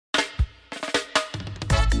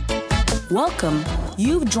Welcome.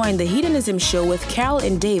 You've joined the Hedonism Show with Carol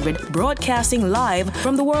and David, broadcasting live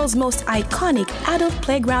from the world's most iconic adult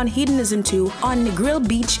playground, Hedonism II, on Negril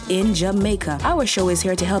Beach in Jamaica. Our show is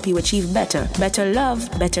here to help you achieve better love,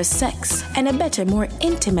 better sex, and a better, more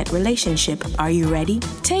intimate relationship. Are you ready?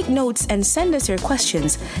 Take notes and send us your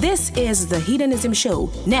questions. This is the Hedonism Show.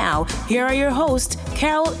 Now, here are your hosts,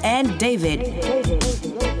 Carol and David.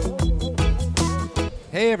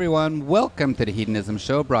 Hey everyone, welcome to the Hedonism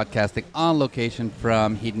Show, broadcasting on location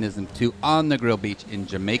from Hedonism II on Negril Beach in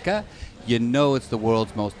Jamaica. You know it's the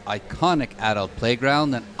world's most iconic adult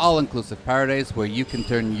playground and all-inclusive paradise where you can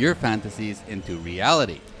turn your fantasies into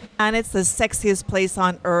reality. And it's the sexiest place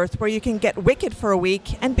on earth where you can get wicked for a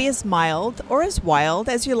week and be as mild or as wild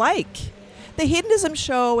as you like. The Hedonism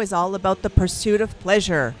Show is all about the pursuit of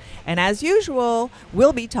pleasure. And as usual,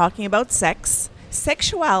 we'll be talking about sex,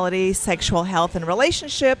 sexuality, sexual health and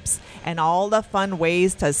relationships, and all the fun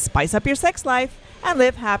ways to spice up your sex life and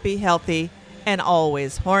live happy, healthy, and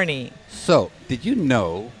always horny. So, did you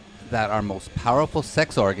know that our most powerful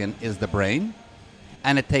sex organ is the brain?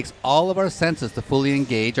 And it takes all of our senses to fully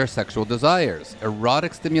engage our sexual desires.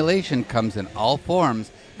 Erotic stimulation comes in all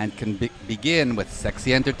forms and can begin with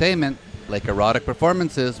sexy entertainment like erotic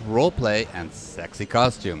performances, role play, and sexy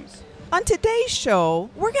costumes. On today's show,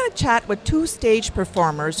 we're going to chat with two stage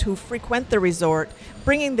performers who frequent the resort,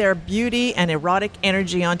 bringing their beauty and erotic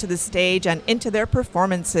energy onto the stage and into their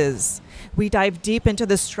performances. We dive deep into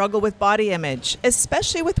the struggle with body image,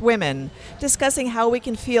 especially with women, discussing how we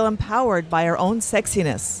can feel empowered by our own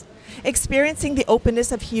sexiness. Experiencing the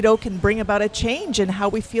openness of Hedo can bring about a change in how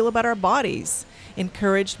we feel about our bodies.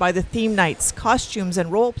 Encouraged by the theme nights, costumes,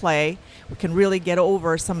 and role play, we can really get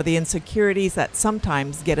over some of the insecurities that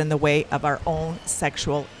sometimes get in the way of our own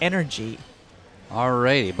sexual energy.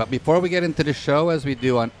 Alrighty, but before we get into the show, as we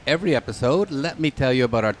do on every episode, let me tell you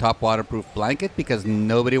about our top waterproof blanket, because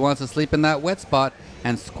nobody wants to sleep in that wet spot,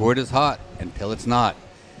 and squirt is hot until it's not.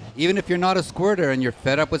 Even if you're not a squirter and you're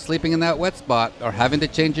fed up with sleeping in that wet spot or having to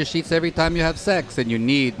change your sheets every time you have sex, then you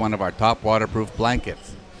need one of our top waterproof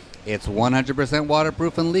blankets. It's 100%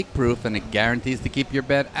 waterproof and leak-proof, and it guarantees to keep your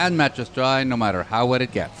bed and mattress dry no matter how wet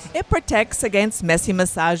it gets. It protects against messy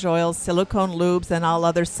massage oils, silicone lubes, and all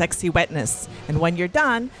other sexy wetness. And when you're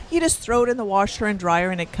done, you just throw it in the washer and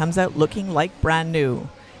dryer and it comes out looking like brand new.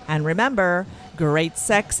 And remember, great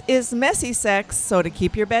sex is messy sex, so to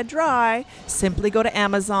keep your bed dry, simply go to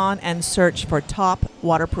Amazon and search for Top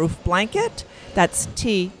Waterproof Blanket. That's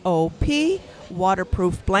T-O-P,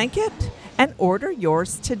 waterproof blanket. And order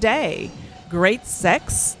yours today. Great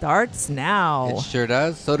sex starts now. It sure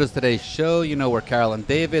does. So does today's show. You know, we're Carol and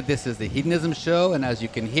David. This is the Hedonism Show. And as you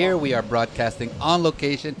can hear, we are broadcasting on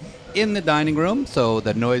location in the dining room. So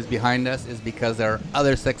the noise behind us is because there are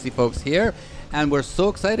other sexy folks here. And we're so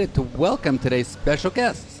excited to welcome today's special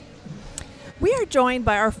guests. We are joined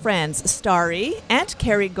by our friends Starry and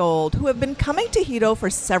Keri Gold, who have been coming to Hedo for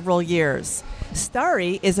several years.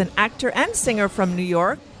 Starry is an actor and singer from New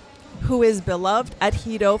York, who is beloved at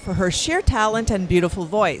Hedo for her sheer talent and beautiful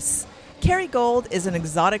voice. Keri Gold is an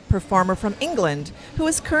exotic performer from England who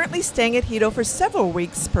is currently staying at Hedo for several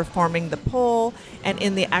weeks performing the pole and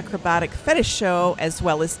in the acrobatic fetish show, as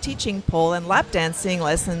well as teaching pole and lap dancing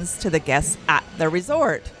lessons to the guests at the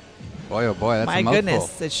resort. Boy, oh boy, that's My a mouthful.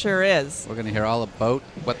 goodness, it sure is. We're going to hear all about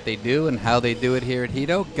what they do and how they do it here at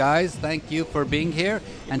Hedo. Guys, thank you for being here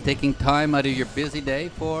and taking time out of your busy day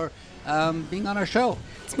for being on our show.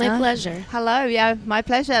 It's my pleasure. Hello, yeah, my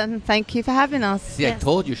pleasure, and thank you for having us. See, yes. I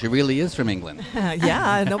told you, she really is from England.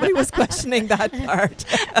 Yeah, nobody was questioning that part.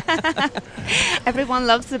 Everyone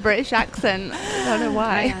loves the British accent. I don't know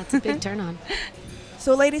why. Yeah, it's a big turn on.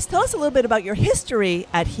 So, ladies, tell us a little bit about your history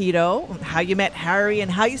at Hedo, how you met Harry, and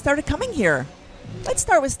how you started coming here. Let's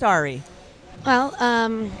start with Starry. Well,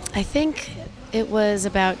 I think it was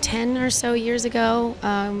about 10 or so years ago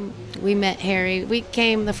we met Harry. We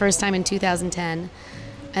came the first time in 2010.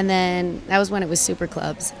 And then that was when it was super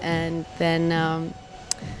clubs. And then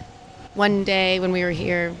one day when we were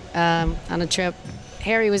here on a trip,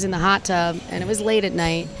 Harry was in the hot tub and it was late at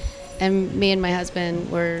night. And me and my husband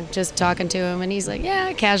were just talking to him. And he's like, yeah,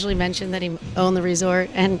 I casually mentioned that he owned the resort.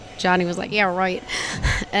 And Johnny was like, yeah, right.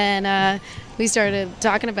 And we started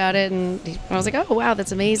talking about it. And I was like, oh, wow,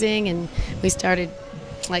 that's amazing. And we started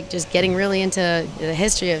like just getting really into the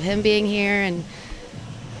history of him being here.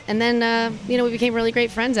 And then, we became really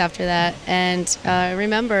great friends after that. And I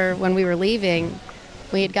remember when we were leaving,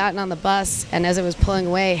 we had gotten on the bus, and as it was pulling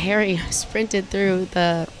away, Harry sprinted through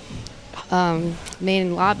the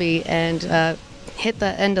main lobby and hit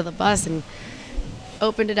the end of the bus and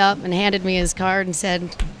opened it up and handed me his card and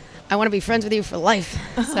said, I want to be friends with you for life.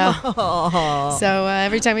 So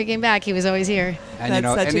every time he came back, he was always here. And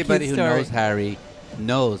That's such a anybody cute who story. knows Harry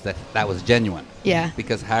knows that was genuine. Yeah.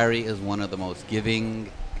 Because Harry is one of the most giving,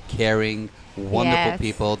 caring, wonderful Yes.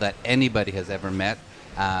 people that anybody has ever met.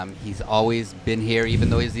 He's always been here, even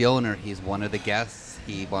though he's the owner. He's one of the guests.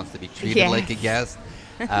 He wants to be treated Yes. like a guest.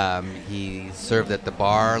 He served at the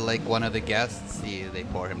bar like one of the guests. They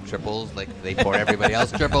pour him triples like they pour everybody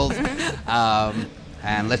else triples.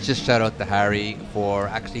 And let's just shout out to Harry for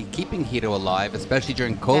actually keeping Hedo alive, especially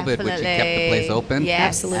during COVID, which he kept the place open.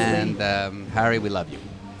 Yes. Absolutely. And Harry, we love you.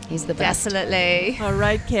 He's the best. Definitely. All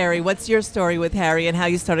right, Keri, what's your story with Harry and how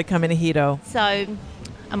you started coming to Hedo? So,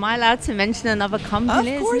 am I allowed to mention another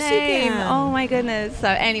company's Of course you name? can. Oh my goodness. So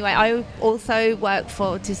anyway, I also work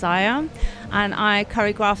for Desire, and I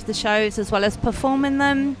choreograph the shows as well as performing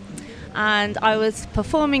them. And I was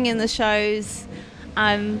performing in the shows.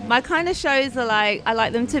 My kind of shows are like, I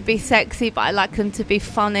like them to be sexy, but I like them to be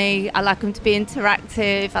funny. I like them to be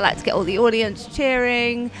interactive. I like to get all the audience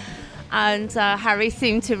cheering. And Harry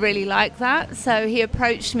seemed to really like that. So he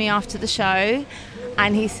approached me after the show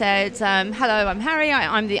and he said, hello, I'm Harry.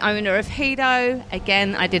 I'm the owner of Hedo.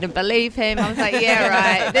 Again, I didn't believe him. I was like, yeah,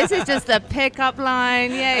 right. This is just a pickup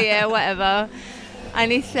line. Yeah, whatever. And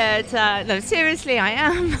he said, no, seriously, I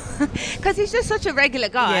am. Because he's just such a regular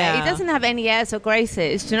guy. Yeah. He doesn't have any airs or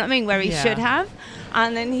graces, do you know what I mean, where he Yeah. should have.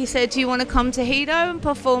 And then he said, do you want to come to Hedo and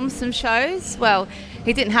perform some shows? Well,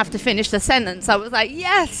 he didn't have to finish the sentence. I was like,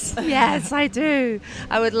 yes, I do.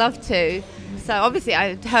 I would love to. So obviously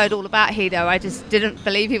I heard all about Hedo. I just didn't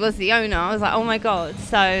believe he was the owner. I was like, oh my God.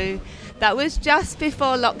 So that was just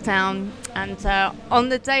before lockdown. And on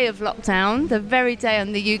the day of lockdown, the very day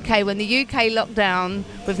in the UK, when the UK locked down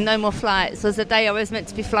with no more flights, was the day I was meant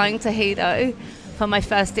to be flying to Hedo for my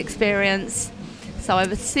first experience. So I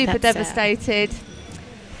was super That's sad. devastated.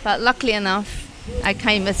 But luckily enough, I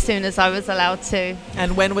came as soon as I was allowed to.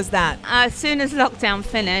 And when was that? As soon as lockdown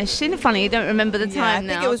finished. Isn't it funny? You don't remember the time I think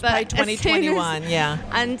now. it was but probably as soon as- 2021, yeah.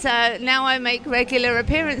 And now I make regular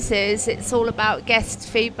appearances. It's all about guest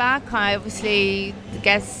feedback. The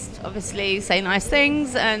guests obviously say nice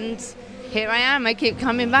things, and here I am. I keep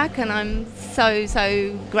coming back, and I'm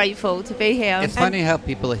so grateful to be here. It's funny how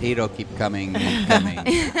people at Hedo keep coming and coming.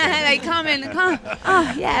 They come in and come.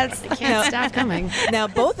 Oh, yes. Can't stop coming. Now,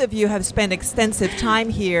 both of you have spent extensive time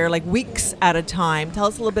here, like weeks at a time. Tell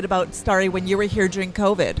us a little bit about Starry when you were here during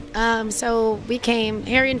COVID. So we came,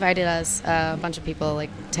 Harry invited us, a bunch of people, like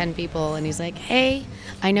 10 people, and he's like, hey,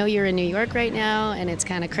 I know you're in New York right now, and it's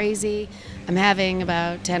kind of crazy. I'm having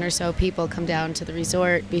about 10 or so people come down to the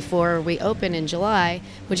resort before we open in July.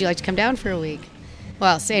 Would you like to come down for a week?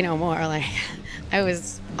 Well, say no more. Like, I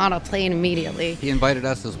was on a plane immediately. He invited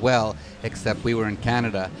us as well, except we were in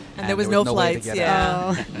Canada. And there was no way to flights, get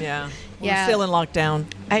out. yeah. Yeah. We're Yeah. still in lockdown.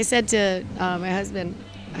 I said to my husband,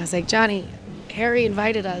 I was like, Johnny, Harry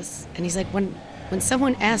invited us. And he's like, when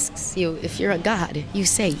someone asks you if you're a god, you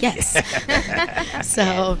say yes.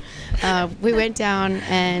 So we went down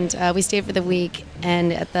and we stayed for the week.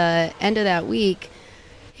 And at the end of that week,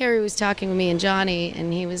 Harry was talking with me and Johnny,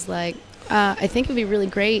 and he was like, I think it would be really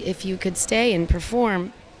great if you could stay and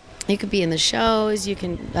perform. You could be in the shows, you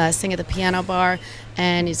can sing at the piano bar,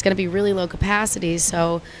 and it's going to be really low capacity.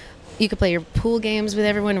 So you could play your pool games with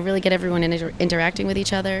everyone and really get everyone interacting with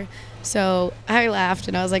each other. So I laughed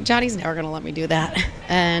and I was like, Johnny's never going to let me do that.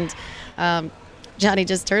 And Johnny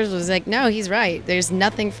just turned and was like, no, he's right. There's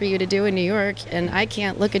nothing for you to do in New York, and I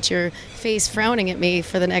can't look at your face frowning at me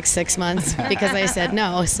for the next 6 months because I said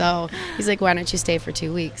no. So he's like, why don't you stay for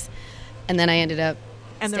 2 weeks? And then I ended up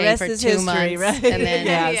And the staying rest for is 2 history, months. right? And then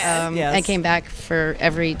Yes. I came back for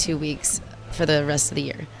every 2 weeks for the rest of the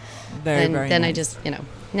year. Very, and very then nice. I just,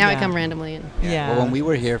 now I Yeah. come randomly. And Yeah. Well, when we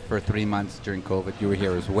were here for 3 months during COVID, you were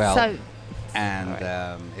here as well. So, And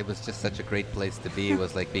it was just such a great place to be. It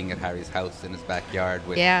was like being at Harry's house in his backyard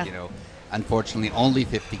with, Yeah. unfortunately only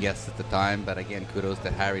 50 guests at the time. But again, kudos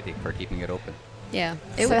to Harry for keeping it open. yeah.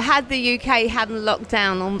 so had the UK hadn't locked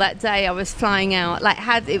down on that day I was flying out,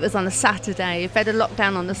 it was on a Saturday, if they'd have locked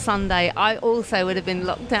down on a Sunday, I also would have been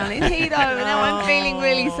locked down in Hedo, and now I'm feeling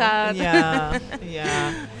really sad. Yeah,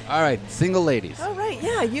 yeah. All right, single ladies. All right,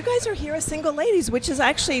 yeah, you guys are here as single ladies, which is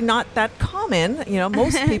actually not that common.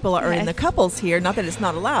 Most people are in the couples here. Not that it's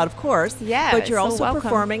not allowed, of course. Yeah, but you're it's all also welcome.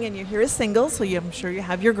 performing, and you're here as singles. So I'm sure you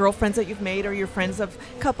have your girlfriends that you've made, or your friends of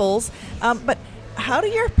couples. But how do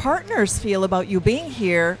your partners feel about you being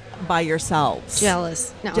here by yourselves?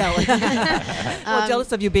 Jealous. No. Jealous. Well,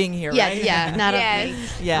 jealous of you being here, Yeah, right? yeah, not Yes. of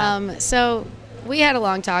me. Yeah. So we had a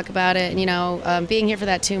long talk about it, and being here for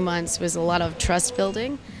that 2 months was a lot of trust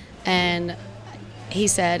building, and he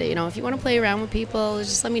said, if you want to play around with people,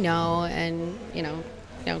 just let me know, and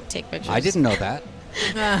take pictures. I didn't know that.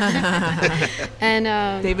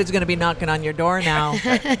 And David's going to be knocking on your door now.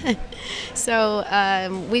 So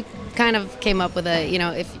we kind of came up with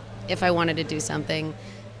if I wanted to do something,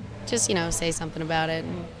 just say something about it,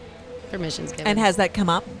 and permission's given. And has that come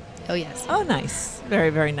up? Oh yes. Oh, nice. Very,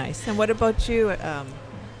 very nice. And what about you?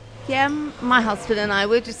 Yeah, my husband and I,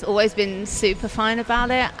 we've just always been super fine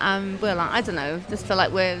about it. We're like, I don't know, just feel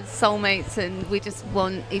like we're soulmates and we just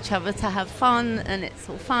want each other to have fun, and it's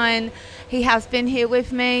all fine. He has been here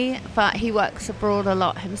with me, but he works abroad a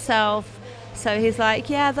lot himself. So he's like,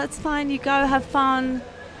 yeah, that's fine, you go, have fun.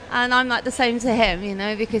 And I'm like the same to him,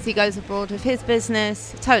 because he goes abroad with his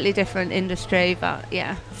business, totally different industry, but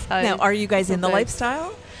yeah. So now, are you guys in the good.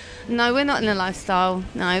 Lifestyle? No, we're not in the lifestyle,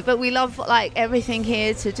 no. But we love everything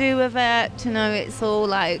here to do with it. It's all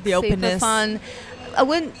the super openness. Fun.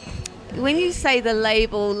 When you say the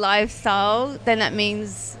label lifestyle, then that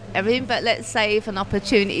means everything. But let's say if an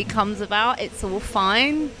opportunity comes about, it's all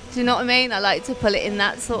fine. Do you know what I mean? I like to put it in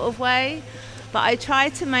that sort of way. But I try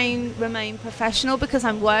to remain professional because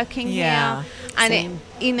I'm working here. And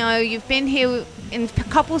you've been here, and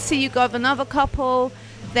couples see you go with another couple,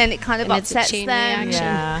 then it kind of upsets them.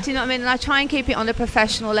 Yeah. Do you know what I mean? And I try and keep it on a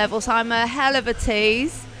professional level. So I'm a hell of a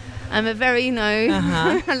tease. I'm a very,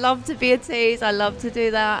 I love to be a tease. I love to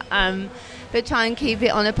do that. But try and keep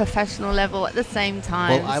it on a professional level at the same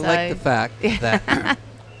time. Well, I like the fact that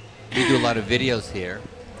we do a lot of videos here.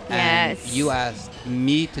 And Yes. you asked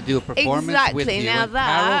me to do a performance with you, now and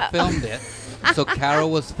that. Carol filmed it. So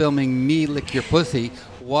Carol was filming me lick your pussy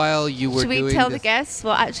while you were doing Should we tell this. the guests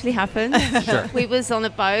what actually happened? Sure. We was on a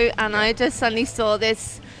boat, and I just suddenly saw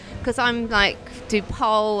this, because I'm do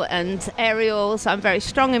pole and aerial, so I'm very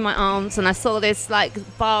strong in my arms, and I saw this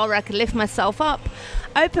bar where I could lift myself up,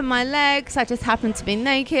 open my legs. I just happened to be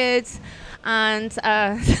naked. And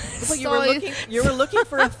Well, you were looking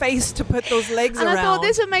for a face to put those legs and around. I thought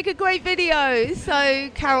this would make a great video. So,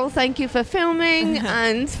 Carol, thank you for filming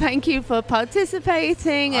and thank you for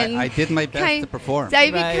participating. And I did my best to perform.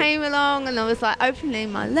 David Right. came along, and I was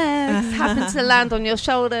opening my legs, happened to land on your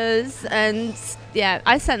shoulders, and yeah,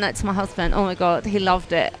 I sent that to my husband. Oh my God, he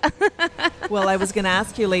loved it. Well, I was going to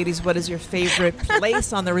ask you, ladies, what is your favorite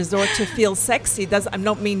place on the resort to feel sexy? I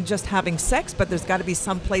don't mean just having sex, but there's got to be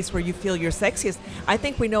some place where you feel your sexiest. I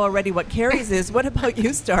think we know already what Keri's is. What about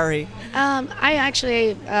you, Starry? I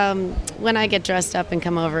actually, when I get dressed up and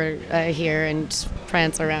come over here and just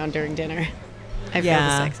prance around during dinner, I feel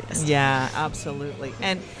the sexiest. Yeah, absolutely.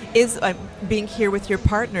 And is being here with your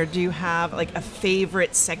partner, do you have a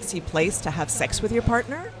favorite sexy place to have sex with your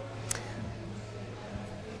partner?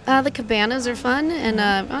 The cabanas are fun, and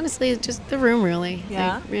honestly, just the room, really.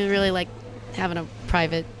 Yeah. I really like having a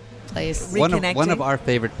private place. One of Reconnecting. our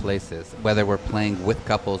favorite places, whether we're playing with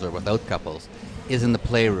couples or without couples, is in the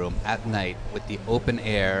playroom at night with the open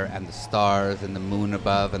air and the stars and the moon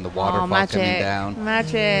above and the waterfall coming down.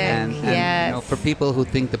 Magic. And Yes. for people who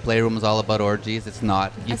think the playroom is all about orgies, it's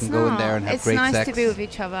not. You It's can go in not. there and have it's great nice sex. to be with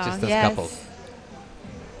each other. Just as yes. couples.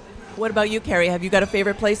 What about you, Keri? Have you got a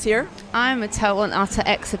favorite place here? I'm a total and utter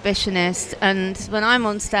exhibitionist, and when I'm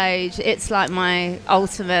on stage, it's like my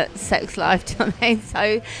ultimate sex life. Do you know what I mean?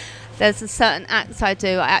 So there's a certain act I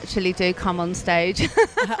actually do come on stage.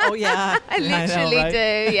 Oh, yeah. I literally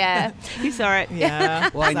do, yeah. You saw it. Yeah.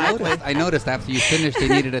 Well, I noticed after you finished, they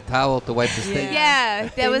needed a towel to wipe the stage. Yeah,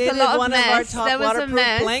 there was They a lot of one mess. Of our top there was a waterproof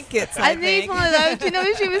mess. blankets, I I need think. one of those. Do you know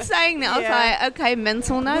when she was saying that? I was Yeah. like, okay,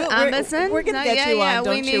 mental note, We're- Amazon. we're gonna No, get you yeah, one,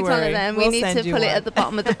 we don't need you one worry. of them. We'll we need send to you put it one. at the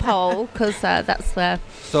bottom of the pole because that's where.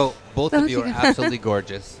 So both of you are absolutely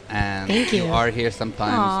gorgeous, and Thank you. are here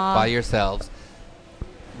sometimes Aw. by yourselves.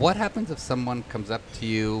 What happens if someone comes up to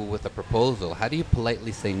you with a proposal? How do you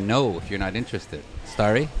politely say no if you're not interested?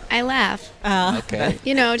 Starry? I laugh. Okay.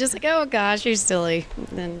 Just oh gosh, you're silly.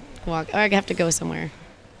 Then walk, or I have to go somewhere.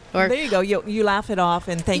 Or There you go. You laugh it off,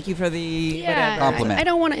 and thank you for the whatever. Compliment. I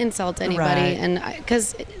don't want to insult anybody, Right. and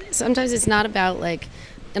because sometimes it's not about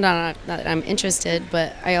not that I'm interested,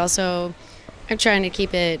 but I'm trying to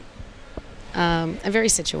keep it. I'm very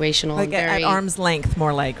situational. Like and very, at arm's length,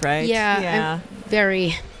 more like, right? Yeah. I'm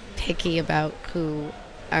very picky about who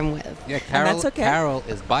I'm with. Yeah, that's okay. Carol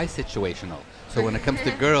is bisituational. So when it comes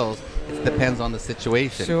to girls, it depends on the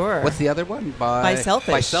situation. Sure. What's the other one? By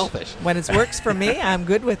selfish. By selfish. When it works for me, I'm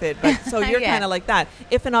good with it. But so you're Yeah. kind of like that.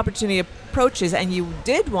 If an opportunity approaches and you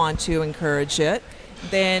did want to encourage it,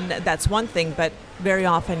 then that's one thing. But very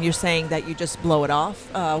often you're saying that you just blow it off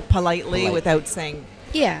politely Polite. without saying,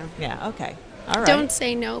 Yeah. yeah, okay, all right. Don't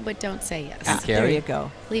say no, but don't say yes. There Keri? you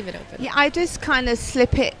go. Leave it open. Yeah, I just kind of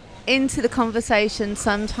slip it into the conversation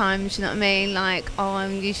sometimes, you know what I mean? Like,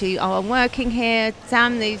 I'm working here,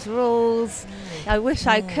 damn these rules. I wish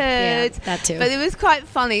I could. Yeah, that too. But it was quite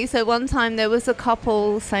funny. So one time there was a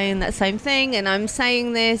couple saying that same thing, and I'm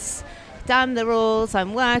saying this, damn the rules,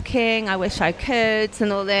 I'm working, I wish I could,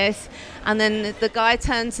 and all this. And then the guy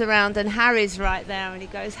turns around and Harry's right there, and he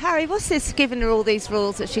goes, Harry, what's this giving her all these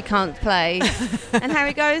rules that she can't play? And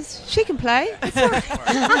Harry goes, she can play. It's all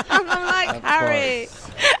right. I'm like, Of Harry.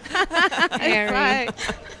 Harry. Right.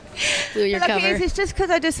 Blew your cover. It's just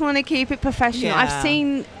because I just want to keep it professional. Yeah. I've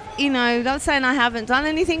seen, not saying I haven't done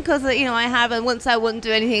anything, because, I haven't. Once I wouldn't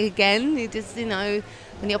do anything again. You just,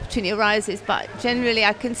 when the opportunity arises. But generally,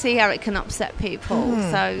 I can see how it can upset people.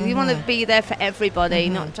 So you want to be there for everybody,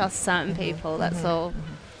 not just certain people. That's all.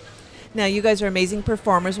 Now, you guys are amazing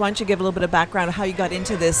performers. Why don't you give a little bit of background of how you got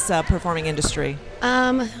into this performing industry?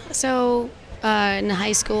 So in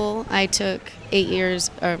high school, I took 8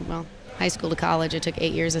 years, high school to college, I took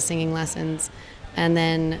 8 years of singing lessons. And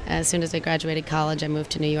then as soon as I graduated college, I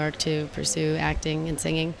moved to New York to pursue acting and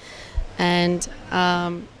singing. And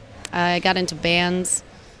I got into bands.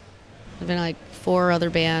 I've been in like 4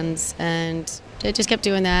 other bands, and I just kept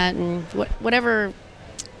doing that. And whatever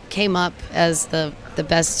came up as the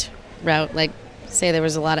best route, like say there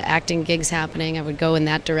was a lot of acting gigs happening, I would go in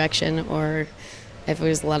that direction, or if there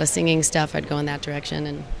was a lot of singing stuff, I'd go in that direction,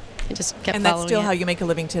 and I just kept And following that's still it. how you make a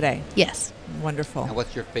living today? Yes. Wonderful. And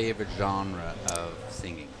what's your favorite genre of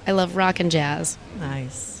singing? I love rock and jazz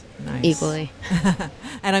Nice. equally.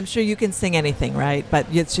 And I'm sure you can sing anything, right? But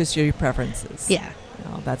it's just your preferences. Yeah.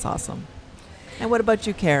 Oh, that's awesome. And what about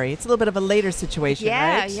you, Keri? It's a little bit of a later situation,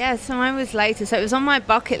 right? Yeah. So mine was later. So it was on my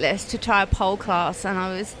bucket list to try a pole class, and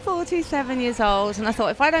I was 47 years old, and I thought,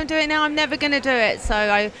 if I don't do it now, I'm never going to do it. So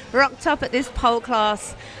I rocked up at this pole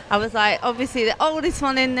class. I was like, obviously the oldest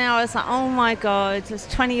one in there. I was like, oh my God, there's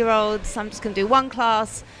 20-year-olds. I'm just going to do one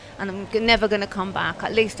class, and I'm never going to come back.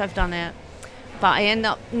 At least I've done it. But I ended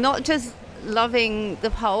up not just loving the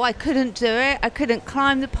pole. I couldn't do it. I couldn't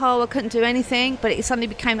climb the pole. I couldn't do anything. But it suddenly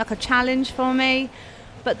became like a challenge for me.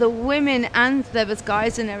 But the women, and there was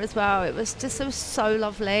guys in there as well, it was so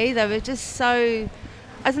lovely. They were just so,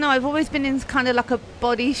 I don't know, I've always been in kind of like a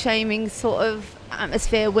body shaming sort of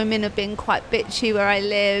atmosphere. Women have been quite bitchy where I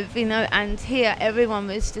live, and here everyone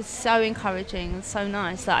was just so encouraging and so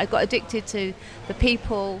nice that I got addicted to the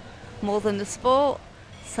people more than the sport.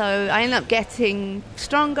 So I ended up getting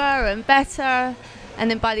stronger and better, and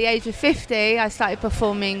then by the age of 50 I started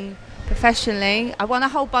performing professionally. I won a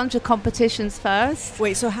whole bunch of competitions first.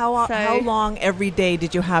 Wait, so how long every day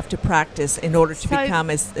did you have to practice in order to become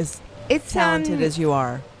as talented as you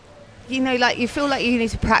are? Like you feel like you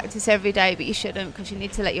need to practice every day, but you shouldn't, because you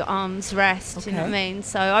need to let your arms rest. Okay. You know what I mean?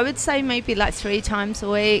 So I would say maybe like 3 times a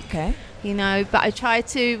week. Okay. But I try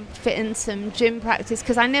to fit in some gym practice,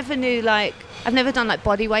 because I never knew, I've never done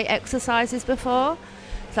body weight exercises before.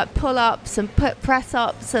 It's like pull-ups and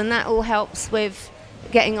press-ups, and that all helps with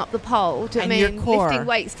getting up the pole. Do you know what I mean? Your core. Lifting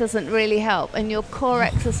weights doesn't really help. And your core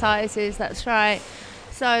exercises, that's right.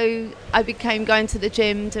 So I became going to the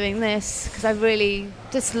gym doing this because I really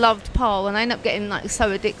just loved pole, and I ended up getting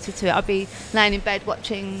so addicted to it. I'd be laying in bed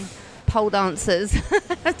watching pole dancers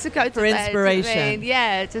to go to for bed. inspiration. You know what I mean?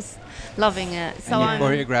 Yeah, just loving it. So and you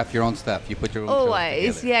choreograph your own stuff. You put your own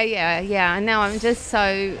always, shows together. yeah. And now I'm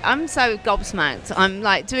so gobsmacked. I'm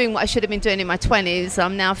doing what I should have been doing in my 20s.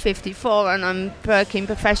 I'm now 54, and I'm working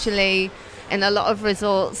professionally in a lot of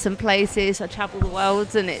resorts and places. I travel the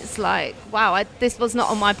world, and it's like, wow, this was not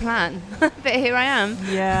on my plan, but here I am.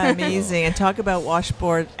 Yeah, amazing. And talk about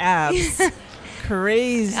washboard abs.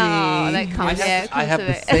 Crazy. Oh, that comes, I have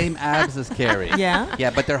the same abs as Keri. Yeah? Yeah,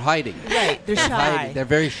 but they're hiding. Right, they're shy. Hiding. They're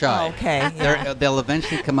very shy. Oh, okay. Yeah. They'll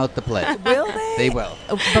eventually come out to play. Will they? They will.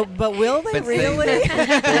 But will they But really?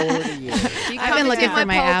 40 years. I've been looking for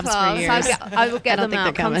my abs for years. I will get I don't them think out.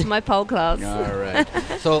 they're Come to coming. my pole class. All right.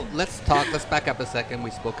 So let's back up a second.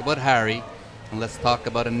 We spoke about Harry, and let's talk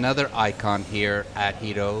about another icon here at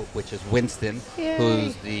Hedo, which is Winston, Yay.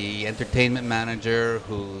 who's the entertainment manager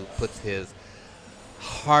who puts his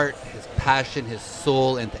heart, his passion, his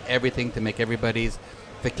soul into everything to make everybody's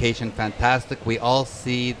vacation fantastic. We all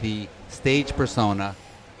see the stage persona,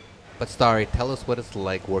 but Starry, tell us what it's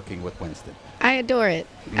like working with Winston. I adore it.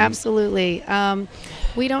 Absolutely.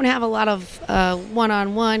 We don't have a lot of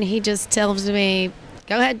one-on-one. He just tells me,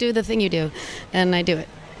 go ahead, do the thing you do. And I do it.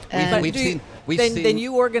 And Then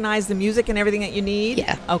you organize the music and everything that you need?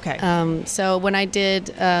 Yeah. Okay. So when I did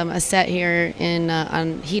a set here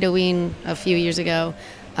on Halloween a few years ago,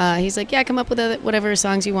 he's like, yeah, come up with whatever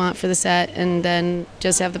songs you want for the set, and then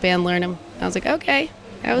just have the band learn them. I was like, okay.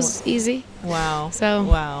 That was easy. Wow. So,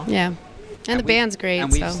 wow. yeah. And the band's great.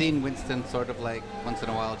 And we've so. seen Winston sort of like once in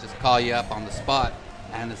a while just call you up on the spot,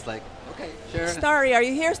 and it's like, okay, sure. Starry, are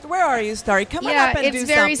you here? Where are you, Starry? Come on up and do something.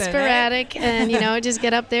 Yeah, it's very sporadic, and just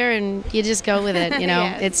get up there and you just go with it.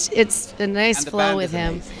 Yes. It's a nice flow with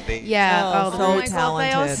him. Yeah, so Oh my talented. God,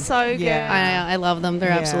 they are so good. Yeah. I love them. They're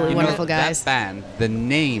Yeah. absolutely wonderful guys. That band, the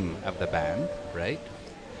name of the band, right,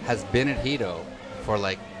 has been at Hedo for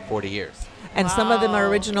like 40 years. And some of them are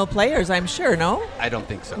Wow. original players, I'm sure, no? I don't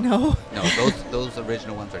think so. No. No, those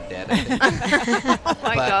original ones are dead, I think. Oh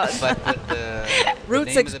my God. But the Roots name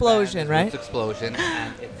of the Explosion, band is right? Roots Explosion,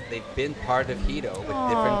 and they've been part of Hedo with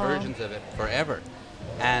different versions of it forever.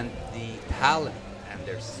 And the talent and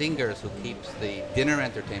their singers who keeps the dinner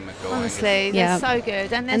entertainment going. Honestly, Yeah. they're so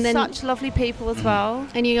good. And they're And then- such lovely people as well.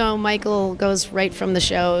 And Michael goes right from the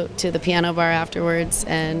show to the piano bar afterwards,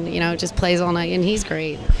 and just plays all night, and he's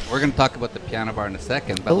great. We're going to talk about the piano bar in a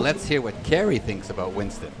second, but let's hear what Keri thinks about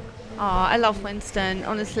Winston. Oh, I love Winston.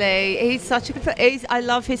 Honestly, he's such a good. I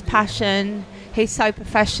love his passion. He's so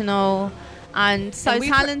professional and so And we've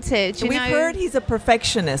talented. We've heard he's a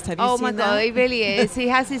perfectionist. Have you Oh seen my that? God, he really is. He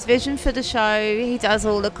has his vision for the show. He does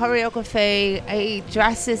all the choreography. He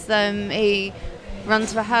dresses them. He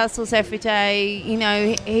runs rehearsals every day.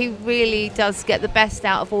 He really does get the best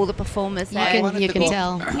out of all the performers there. You can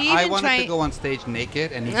tell. He I even wanted to train- go on stage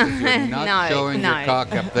naked, and he says, you're not No, showing no. your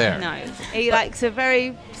cock up there. No, he likes a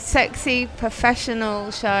very sexy,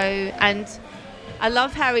 professional show, and I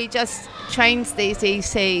love how he just trains these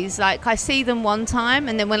ECs. Like, I see them one time,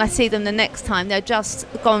 and then when I see them the next time, they're just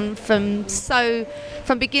gone from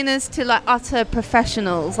beginners to like utter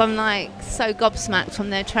professionals. I'm like so gobsmacked from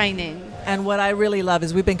their training. And what I really love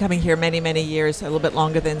is we've been coming here many, many years, a little bit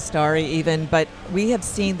longer than Starry even, but we have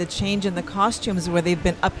seen the change in the costumes where they've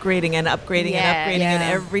been upgrading and upgrading and Yeah. upgrading. Yeah. And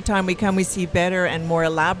every time we come, we see better and more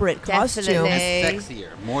elaborate costumes. Definitely. And sexier,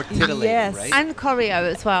 more titillating, Yes. right? And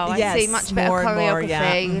choreo as well. Yes, I see much better more and more,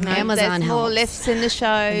 choreography. yeah. Amazon there's more helps. lifts in the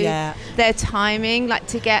show. Yeah. Their timing, like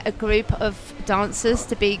to get a group of dancers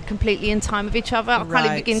to be completely in time with each other. I can't even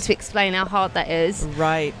Right. begin to explain how hard that is.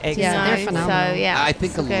 Right, exactly. Yeah, they're phenomenal. So, yeah, I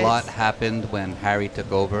think a it's good. lot happened when Harry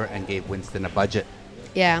took over and gave Winston a budget.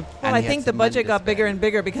 Yeah. Well, And I he had think the budget tremendous got bigger band. and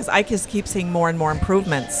bigger because I just keep seeing more and more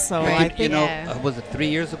improvements. So I You think know, Yeah. was it 3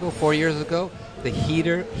 years ago, 4 years ago? The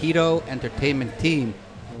Hedo entertainment team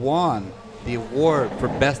won the award for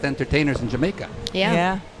best entertainers in Jamaica.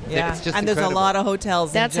 Yeah. yeah. It's just and there's incredible. a lot of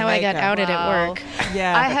hotels That's in how I Jamaica. got outed at Wow. work.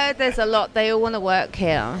 Yeah. I heard there's a lot. They all want to work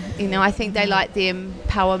here. I think they like the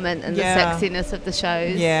empowerment and Yeah. the sexiness of the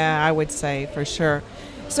shows. Yeah, I would say for sure.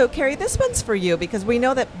 So, Keri, this one's for you because we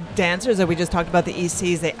know that dancers, that we just talked about the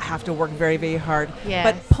ECs, they have to work very, very hard. Yes.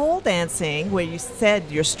 But pole dancing, where you said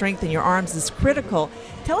your strength in your arms is critical,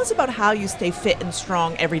 tell us about how you stay fit and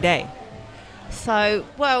strong every day. So,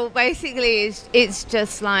 well, basically, it's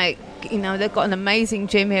just like, they've got an amazing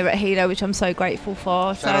gym here at Hedo, which I'm so grateful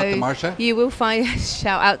for. Shout out to Marsha. You will find,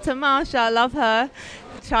 shout out to Marsha, I love her.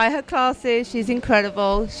 Try her classes, she's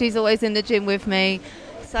incredible. She's always in the gym with me.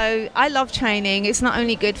 So I love training. It's not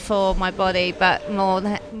only good for my body, but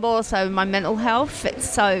more so my mental health.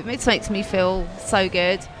 It makes me feel so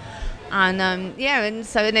good. And and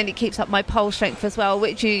then it keeps up my pole strength as well,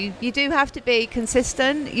 which you do have to be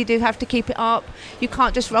consistent. You do have to keep it up. You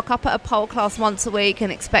can't just rock up at a pole class once a week and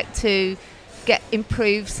expect to get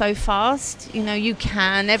improved so fast. You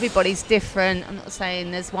can. Everybody's different. I'm not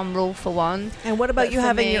saying there's one rule for one. And what about But you for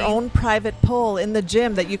having me- your own private pole in the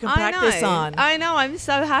gym that you can practice on? I know. I'm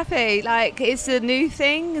so happy. Like, it's a new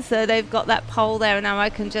thing, so they've got that pole there, and now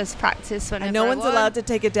I can just practice whenever And no I one's want. allowed to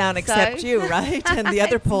take it down except So- you, right? And the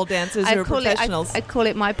other pole dancers who are professionals. I call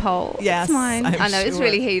it my pole. Yes, it's mine. I'm I know it's sure.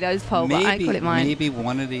 really Hedo's pole, but I call it mine. Maybe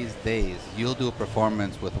one of these days you'll do a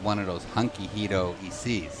performance with one of those hunky Hedo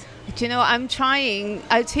ECs. Do you know what I'm trying?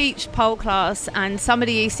 I teach pole class, and some of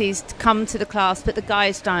the ECs come to the class, but the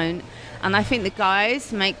guys don't. And I think the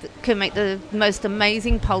guys can make the most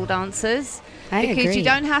amazing pole dancers. I Because agree. you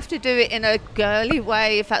don't have to do it in a girly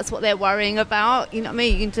way if that's what they're worrying about. You know what I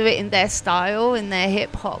mean? You can do it in their style, in their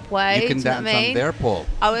hip hop way. You can do you know dance what I mean? on their pole.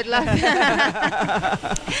 I would love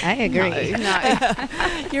I agree.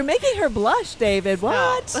 No. You're making her blush, David.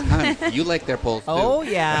 What? Hun, you like their poles too. Oh,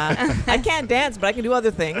 yeah. I can't dance, but I can do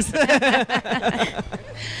other things.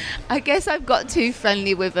 I guess I've got too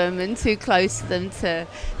friendly with them and too close to them to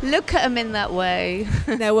look at them in that way.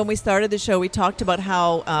 Now, when we started the show, we talked about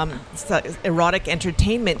how erotic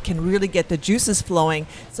entertainment can really get the juices flowing.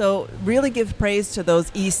 So really give praise to those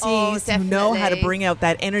ECs who know how to bring out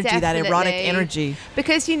that energy, that erotic energy.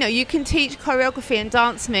 Because, you can teach choreography and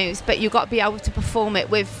dance moves, but you've got to be able to perform it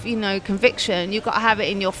with, conviction. You've got to have it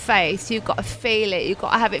in your face. You've got to feel it. You've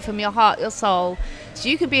got to have it from your heart, your soul. So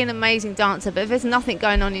you can be an amazing dancer, but if there's nothing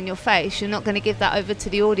going on in your face, you're not going to give that over to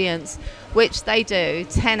the audience, which they do.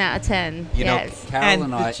 10 out of 10. Yes. Carol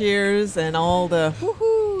and the cheers and all the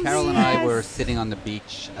woohoos. Carol and I were sitting on the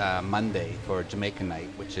beach Monday for Jamaican night,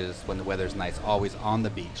 which is when the weather's nice, always on the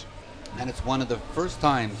beach. And it's one of the first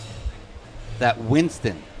times that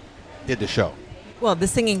Winston did the show. Well, the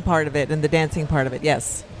singing part of it and the dancing part of it,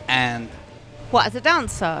 yes. And what, as a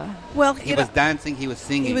dancer? Well, he was dancing, he was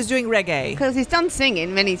singing. He was doing reggae. Because he's done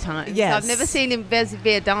singing many times. Yes. I've never seen him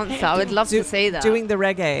be a dancer. I would love to see that. Doing the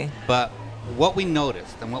reggae. But what we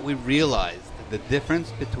noticed and what we realized, the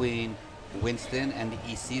difference between Winston and the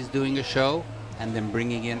ECs doing a show and then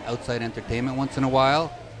bringing in outside entertainment once in a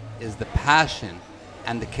while is the passion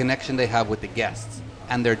and the connection they have with the guests.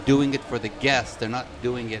 And they're doing it for the guests. They're not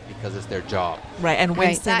doing it because it's their job. Right, and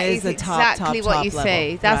Winston is the top exactly top what you level.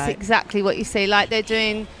 see. That's exactly what you see. Like they're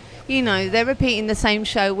doing, they're repeating the same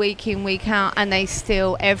show week in, week out, and they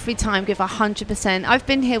still every time give 100%. I've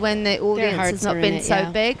been here when the audience has not been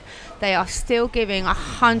so big. They are still giving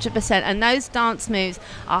 100%, and those dance moves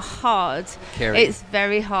are hard. Keri, it's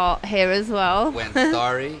very hard here as well. When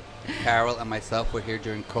Starry, Carol, and myself were here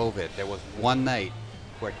during COVID, there was one night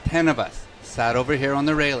where 10 of us sat over here on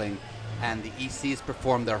the railing, and the ECs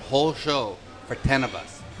performed their whole show for 10 of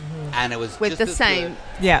us. Mm-hmm. And it was with just the as same. Good.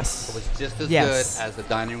 Yes. It was just as good as the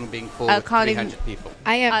dining room being full with 300 people.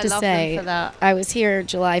 I have to say, I was here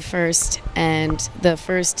July 1st, and the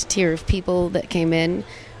first tier of people that came in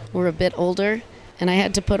were a bit older, and I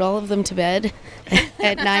had to put all of them to bed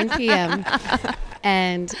at 9 p.m.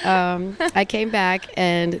 And I came back,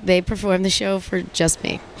 and they performed the show for just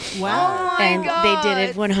me. Wow. Oh and God. they did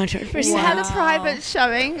it 100%. You had a private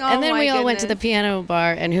showing. And then we all went to the piano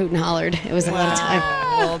bar and hoot and hollered. It was a lot of time.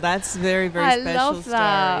 Well, that's very, very special. love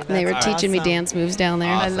that. They were teaching me dance moves down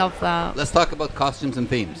there. Awesome. I love that. Let's talk about costumes and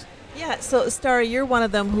themes. Yeah, so Starry, you're one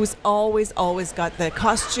of them who's always got the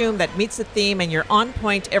costume that meets the theme, and you're on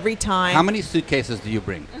point every time. How many suitcases do you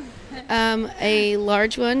bring? A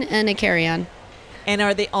large one and a carry-on. And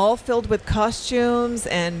are they all filled with costumes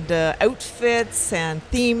and outfits and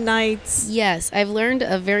theme nights? Yes, I've learned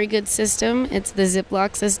a very good system. It's the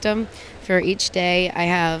Ziploc system. For each day, I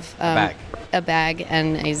have a bag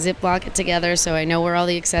and a Ziploc it together, so I know where all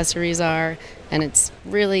the accessories are, and it's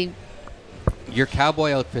really... Your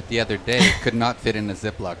cowboy outfit the other day could not fit in a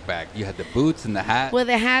Ziploc bag. You had the boots and the hat. Well,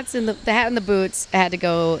 the hat and the boots had to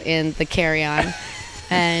go in the carry-on.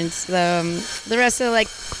 And the rest of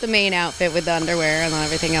the main outfit with the underwear and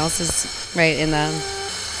everything else is right in the...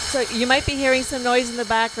 So you might be hearing some noise in the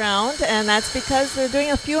background, and that's because they're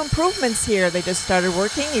doing a few improvements here. They just started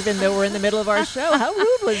working, even though we're in the middle of our show. How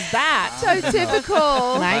rude was that? So typical.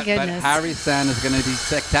 My goodness. But Harry's sound is going to be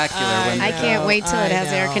spectacular. I can't wait till it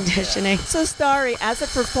has air conditioning. So, Starry, as a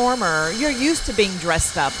performer, you're used to being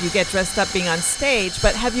dressed up. You get dressed up being on stage,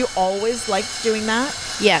 but have you always liked doing that?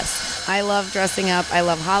 Yes. I love dressing up. I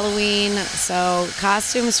love Halloween. So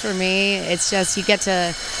costumes for me, it's just you get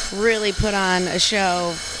to really put on a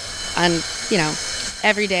show on,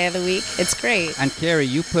 every day of the week. It's great. And Keri,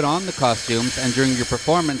 you put on the costumes, and during your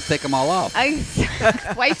performance, take them all off.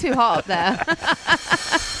 Way too hot up there.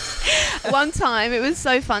 One time, it was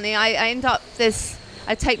so funny. I end up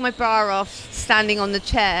I take my bra off standing on the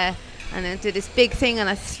chair, and I do this big thing, and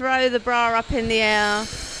I throw the bra up in the air.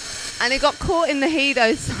 And it got caught in the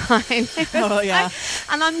Hedo sign. Oh, yeah.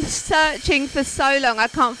 And I'm searching for so long, I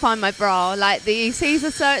can't find my bra. Like, the ECs are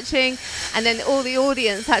searching, and then all the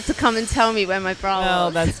audience had to come and tell me where my bra was. Oh,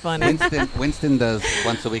 that's funny. Winston does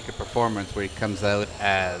once a week a performance where he comes out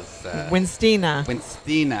as... Winstina.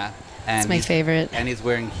 And it's my favorite. And he's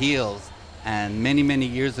wearing heels. And many, many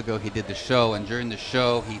years ago, he did the show. And during the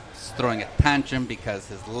show, he's throwing a tantrum because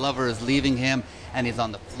his lover is leaving him. And he's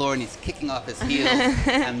on the floor and he's kicking off his heels.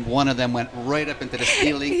 And one of them went right up into the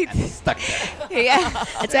ceiling and stuck there. Yeah.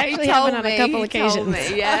 It's actually happened on a couple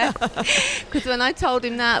occasions. Yeah. Because when I told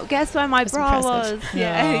him that, guess where my bra was?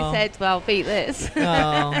 Yeah. He said, well, beat this.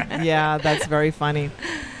 Oh, yeah, that's very funny.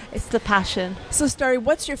 It's the passion. So, Starry,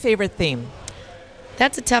 what's your favorite theme?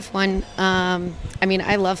 That's a tough one.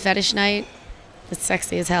 I love Fetish Night. It's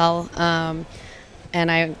sexy as hell.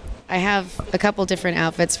 And I I have a couple different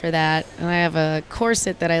outfits for that, and I have a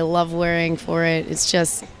corset that I love wearing for it. It's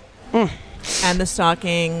just... And the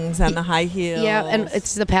stockings and the high heels. Yeah, and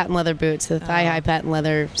it's the patent leather boots, the thigh-high patent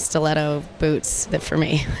leather stiletto boots that for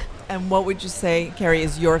me. And what would you say, Keri,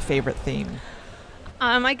 is your favorite theme?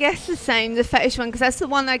 I guess the same, the fetish one, because that's the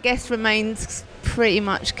one I guess remains pretty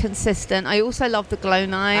much consistent. I also love the glow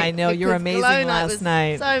night. I know, you were amazing last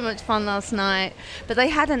night. So much fun last night. But they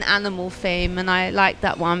had an animal theme, and I liked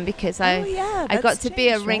that one because I got to be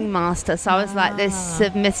a ringmaster, so I was like this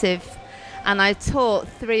submissive. And I taught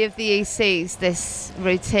 3 of the ECs this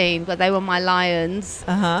routine, where they were my lions,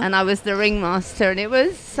 and I was the ringmaster, and it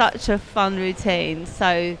was such a fun routine.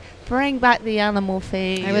 So bring back the animal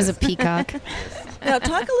theme. I was a peacock. Now,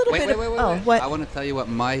 talk a little bit. Wait. What? I want to tell you what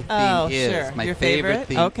my theme is. Sure. My Your favorite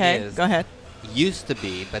theme is. Go ahead. Used to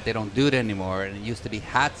be, but they don't do it anymore. And it used to be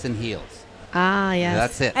hats and heels. Ah, yes.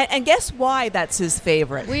 That's it. And guess why that's his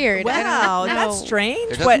favorite? Weird. Wow, I don't know. that's strange.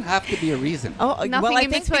 There doesn't have to be a reason. Oh, Nothing well, I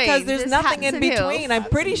in think between. because there's There's nothing hats in and heels. between. I'm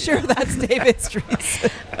pretty sure that's David's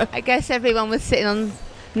reason. I guess everyone was sitting on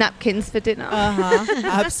napkins for dinner.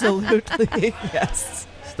 Absolutely. Yes.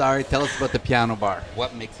 Starry, tell us about the piano bar.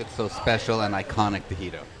 What makes it so special and iconic to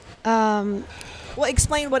Hedo? Well,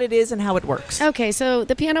 explain what it is and how it works. Okay, so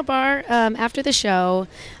the piano bar, after the show,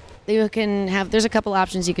 you can have, there's a couple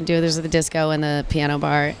options you can do. There's the disco and the piano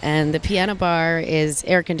bar. And the piano bar is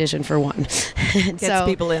air conditioned for one. Gets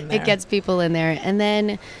people in there. It gets people in there. And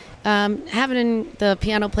then having the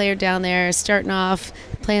piano player down there, starting off,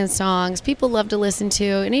 playing songs people love to listen to.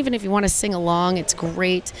 And even if you want to sing along, it's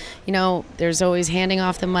great. You know, there's always handing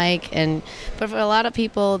off the mic. But for a lot of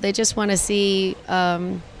people, they just want to see...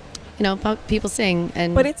 people sing,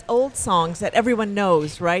 but it's old songs that everyone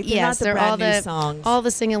knows, right? They're yes, not the they're brand new songs. all the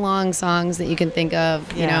sing-along songs that you can think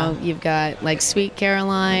of. Yeah. You know, you've got like "Sweet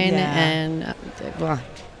Caroline" and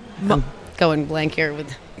I'm going blank here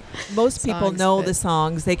with. Most people songs, know but- the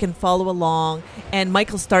songs. They can follow along. And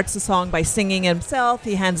Michael starts the song by singing himself.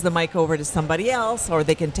 He hands the mic over to somebody else, or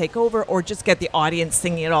they can take over, or just get the audience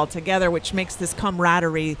singing it all together, which makes this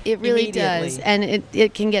camaraderie. It really immediately. does, and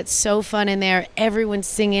it can get so fun in there. Everyone's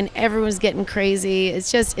singing, everyone's getting crazy.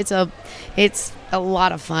 It's a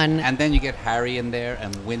lot of fun. And then you get Harry in there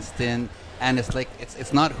and Winston. And it's like,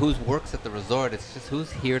 it's not who works at the resort. It's just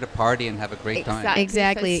who's here to party and have a great time.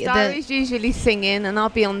 Exactly. So Starry's usually singing, and I'll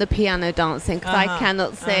be on the piano dancing because I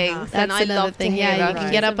cannot sing. That's And I another love thing. to hear Yeah, you that.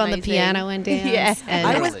 can get It's up on the amazing. piano and dance. Yeah. And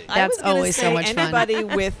I was that's gonna always say, so much fun. anybody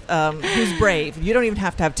with who's brave, you don't even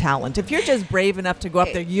have to have talent. If you're just brave enough to go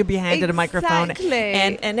up there, you'll be handed a microphone.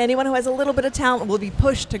 Exactly. And anyone who has a little bit of talent will be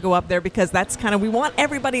pushed to go up there, because that's kind of, we want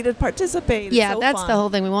everybody to participate. It's Yeah, so that's fun. the whole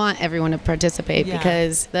thing. We want everyone to participate Yeah.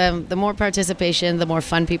 because the more participation, the more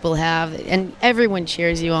fun people have, and everyone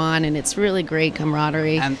cheers you on, and it's really great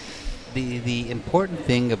camaraderie. And the important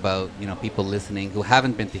thing about people listening who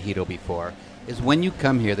haven't been to Hedo before is when you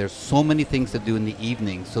come here, there's so many things to do in the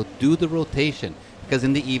evening. So do the rotation, because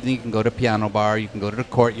in the evening you can go to piano bar, you can go to the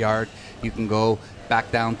courtyard, you can go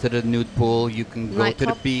back down to the nude pool, you can go to the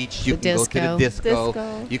Nightclub. beach, you The can go to the disco,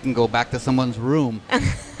 Disco. you can go back to someone's room.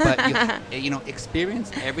 But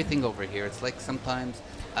experience everything over here. It's like sometimes.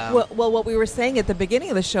 Well, what we were saying at the beginning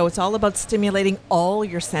of the show, it's all about stimulating all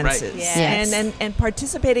your senses. Yes. And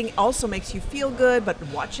participating also makes you feel good, but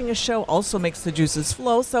watching a show also makes the juices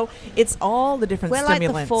flow. So it's all the different We're like the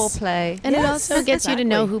stimulants. foreplay. And it Yes, also gets you to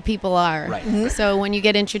know exactly. who people are. Right. So when you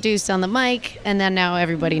get introduced on the mic, and then now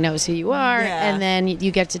everybody knows who you are, Yeah. and then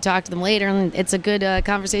you get to talk to them later, and it's a good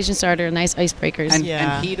conversation starter, nice icebreakers. And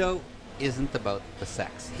Yeah. Hedo isn't about the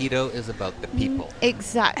sex. Hedo is about the people.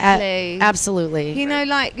 Exactly. Absolutely. You know,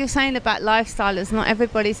 like you're saying about lifestylers, not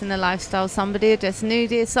everybody's in a lifestyle. Somebody are just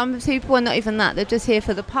nudies. Some people are not even that. They're just here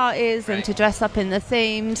for the parties and Right. to dress up in the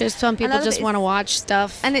themes. There's some A people lot of just it want to is- watch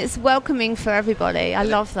stuff. And it's welcoming for everybody. I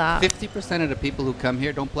love that. 50% of the people who come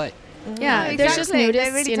here don't play. yeah, No, there's just exactly. They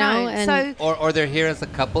nudists, really you know, don't. and So Or they're here as a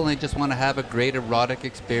couple and they just want to have a great erotic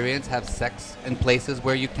experience, have sex in places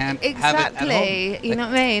where you can't have it at home. exactly, you know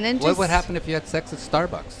what I mean? And What just would happen if you had sex at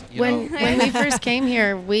Starbucks? when we first came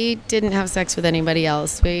here, we didn't have sex with anybody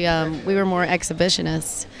else. We were more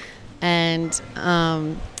exhibitionists, and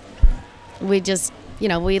we just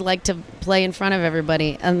we like to play in front of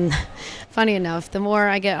everybody. And funny enough, the more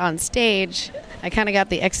I get on stage, I kind of got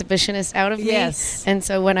the exhibitionist out of me. Yes. And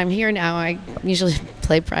so when I'm here now, I usually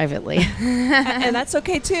play privately. And that's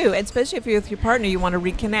okay too, especially if you're with your partner. You want to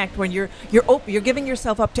reconnect when you're open. You're giving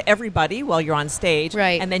yourself up to everybody while you're on stage,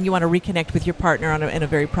 right? And then you want to reconnect with your partner in a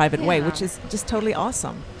very private way, Yeah. which is just totally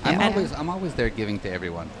awesome. I'm always there giving to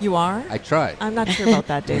everyone. You are? I try. I'm not sure about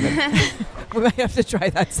that, David. We might have to try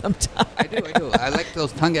that sometime. I do. I like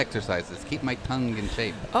those tongue exercises. Keep my tongue in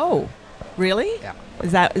shape. Oh, really? Yeah.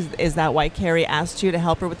 Is that why Keri asked you to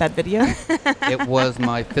help her with that video? It was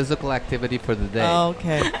my physical activity for the day. Oh,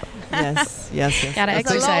 okay. Yes. Gotta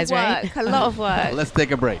exercise, right? A lot of work. Let's take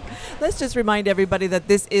a break. Let's just remind everybody that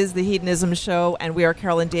this is the Hedonism Show, and we are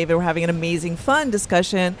Carol and David. We're having an amazing, fun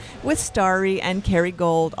discussion with Starry and Keri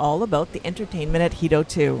Gold all about the entertainment at Hedo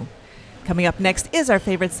 2. Coming up next is our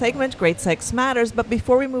favorite segment, Great Sex Matters. But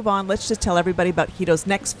before we move on, let's just tell everybody about Hedo's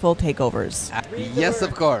next full takeovers. Yes,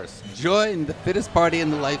 of course. Join the fittest party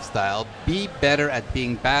in the lifestyle. Be Better at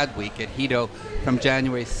Being Bad Week at Hedo from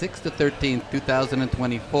January 6th to 13th,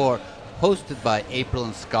 2024. Hosted by April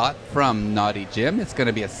and Scott from Naughty Gym. It's going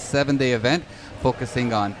to be a 7-day event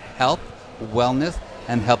focusing on health, wellness,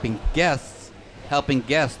 and helping guests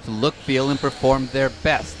to look, feel, and perform their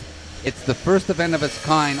best. It's the first event of its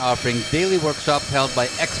kind, offering daily workshops held by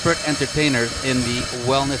expert entertainers in the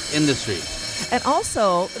wellness industry. And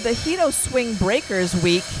also, the Hedo Swing Breakers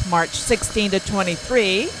Week, March 16 to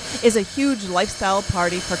 23, is a huge lifestyle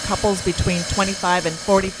party for couples between 25 and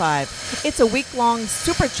 45. It's a week-long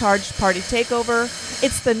supercharged party takeover.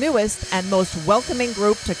 It's the newest and most welcoming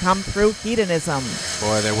group to come through hedonism.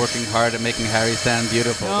 Boy, they're working hard at making Harry sound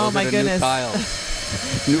beautiful. Oh, Those my are the goodness. New tiles.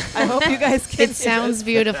 I hope you guys can It sounds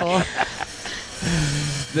beautiful.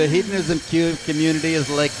 The Hedonism community is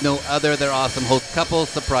like no other. They're awesome host couples,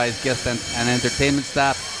 surprise guests, and entertainment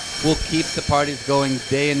staff will keep the parties going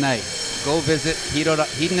day and night. Go visit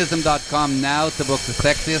hedonism.com now to book the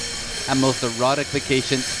sexiest and most erotic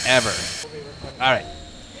vacation ever. All right.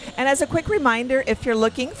 And as a quick reminder, if you're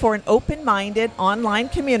looking for an open-minded online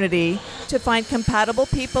community to find compatible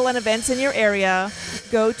people and events in your area,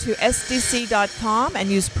 go to sdc.com and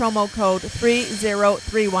use promo code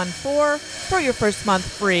 30314 for your first month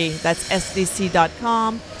free. That's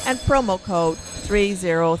sdc.com and promo code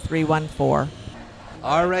 30314.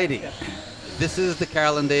 All righty. This is the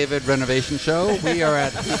Carol and David Renovation Show. We are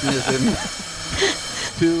at Hedonism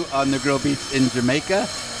 2 on Negril Beach in Jamaica.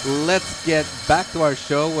 Let's get back to our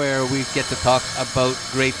show where we get to talk about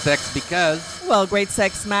great sex because... Well, great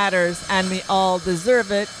sex matters, and we all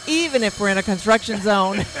deserve it, even if we're in a construction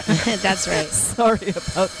zone. That's right. Sorry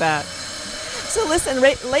about that. So listen,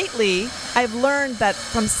 lately, I've learned that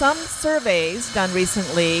from some surveys done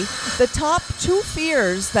recently, the top 2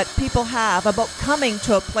 fears that people have about coming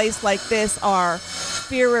to a place like this are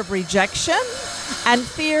fear of rejection and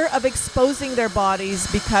fear of exposing their bodies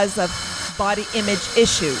because of body image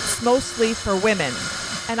issues, mostly for women.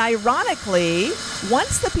 And ironically,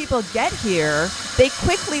 once the people get here, they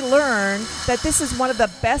quickly learn that this is one of the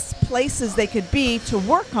best places they could be to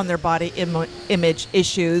work on their body image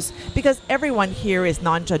issues, because everyone here is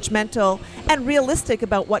non-judgmental and realistic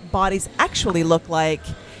about what bodies actually look like.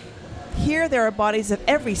 Here there are bodies of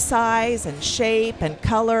every size and shape and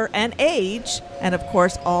color and age, and of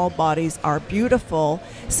course all bodies are beautiful.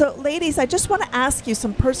 So ladies, I just want to ask you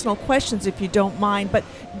some personal questions if you don't mind, but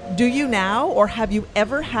do you now or have you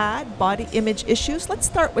ever had body image issues? Let's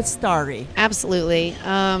start with Starry. Absolutely.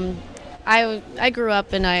 I grew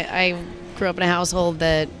up in a household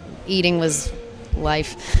that eating was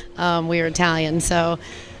life. We were Italian, so,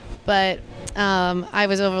 but I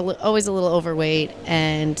was always a little overweight,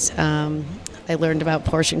 and I learned about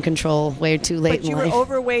portion control way too late in life. But you were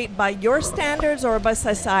overweight by your standards or by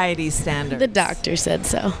society's standards? The doctor said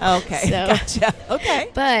so. Okay, so, gotcha. Okay.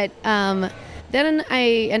 But then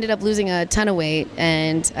I ended up losing a ton of weight,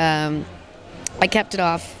 and I kept it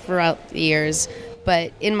off throughout the years.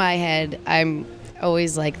 But in my head, I'm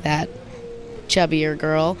always like that chubbier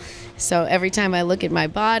girl. So every time I look at my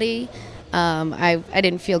body, I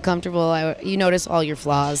didn't feel comfortable. You notice all your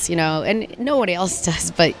flaws, and nobody else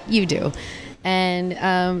does, but you do.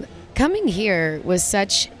 And coming here was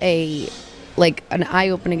such an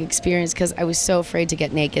eye-opening experience, because I was so afraid to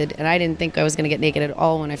get naked, and I didn't think I was going to get naked at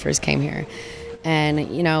all when I first came here. And,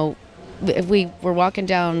 we were walking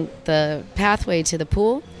down the pathway to the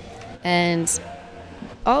pool, and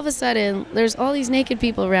all of a sudden, there's all these naked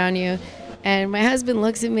people around you, and my husband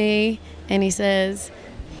looks at me, and he says...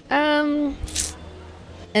 and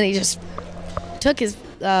he just took his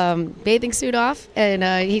bathing suit off, and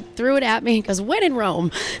he threw it at me. He goes, "When in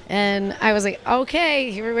Rome?" And I was like,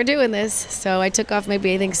 okay, here we're doing this. So I took off my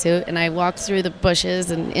bathing suit, and I walked through the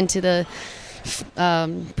bushes and into the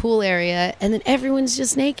pool area, and then everyone's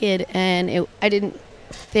just naked. And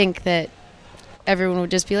think that everyone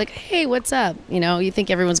would just be like, hey, what's up? You know, you think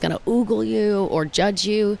everyone's going to oogle you or judge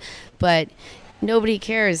you, but nobody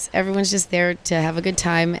cares. Everyone's just there to have a good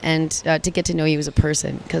time and to get to know you as a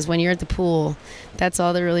person. Because when you're at the pool, that's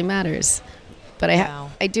all that really matters. But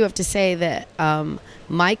I do have to say that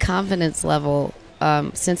my confidence level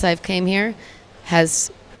since I've came here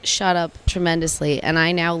has shot up tremendously, and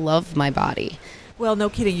I now love my body. Well, no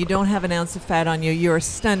kidding. You don't have an ounce of fat on you. You are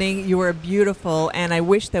stunning. You are beautiful. And I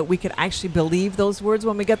wish that we could actually believe those words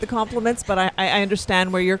when we get the compliments, but I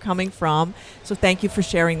understand where you're coming from. So thank you for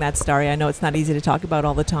sharing that, Starry. I know it's not easy to talk about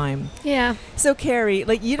all the time. Yeah. So, Keri,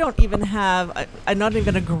 like, you don't even have not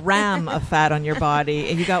even a gram of fat on your body,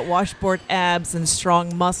 and you got washboard abs and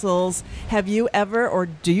strong muscles. Have you ever, or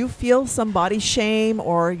do you feel some body shame,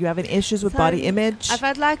 or you having issues with body image? I've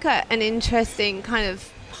had like an interesting kind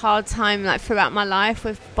of hard time like throughout my life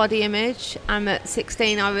with body image. At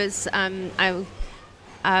 16 I was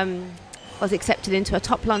accepted into a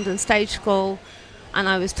top London stage school, and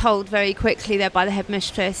I was told very quickly there by the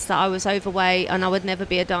headmistress that I was overweight and I would never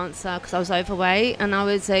be a dancer because I was overweight, and I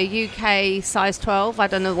was a UK size 12. I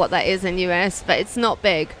don't know what that is in US, but it's not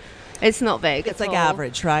big. It's not big. It's like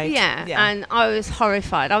average, right? Yeah, and I was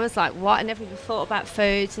horrified. I was like, what? I never even thought about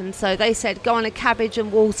foods. And so they said, go on a cabbage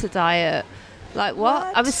and water diet. Like,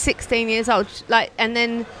 what? I was 16 years old. Like, and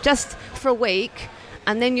then just for a week,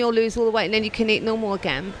 and then you'll lose all the weight, and then you can eat normal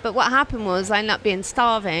again. But what happened was I ended up being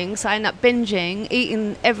starving, so I ended up binging,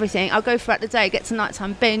 eating everything. I'll go throughout the day, get to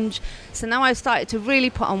nighttime binge. So now I've started to really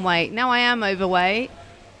put on weight. Now I am overweight,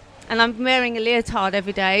 and I'm wearing a leotard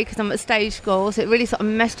every day because I'm at stage school, so it really sort of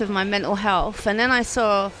messed with my mental health. And then I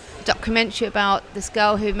saw a documentary about this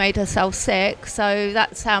girl who made herself sick, so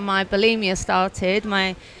that's how my bulimia started,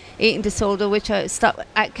 my eating disorder, which I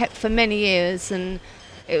kept for many years, and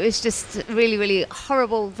it was just really, really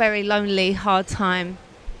horrible, very lonely, hard time.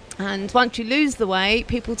 And once you lose the weight,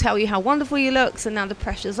 people tell you how wonderful you look, so now the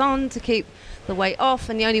pressure's on to keep the weight off,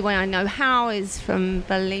 and the only way I know how is from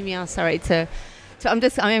bulimia.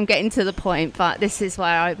 I am getting to the point, but this is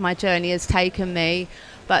where my journey has taken me.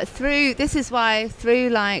 But through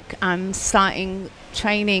starting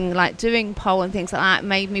training, like doing pole and things like that,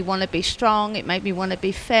 made me want to be strong. It made me want to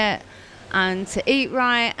be fit and to eat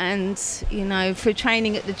right. And, you know, through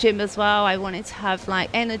training at the gym as well, I wanted to have like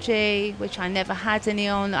energy, which I never had any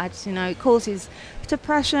on. It causes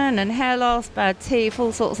depression and hair loss, bad teeth,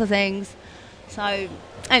 all sorts of things. So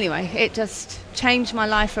anyway, it just changed my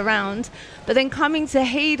life around. But then coming to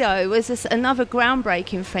Hedo was just another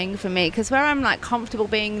groundbreaking thing for me, because where I'm like comfortable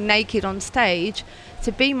being naked on stage,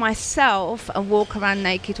 to be myself and walk around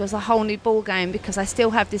naked was a whole new ball game, because I still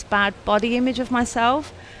have this bad body image of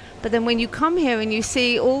myself. But then when you come here and you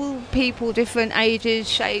see all people, different ages,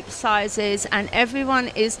 shapes, sizes, and everyone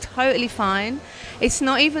is totally fine. It's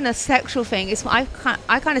not even a sexual thing. I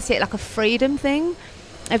kind of see it like a freedom thing.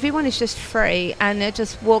 Everyone is just free and they're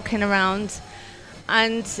just walking around.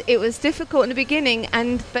 And it was difficult in the beginning,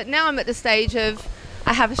 but now I'm at the stage of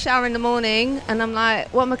I have a shower in the morning and I'm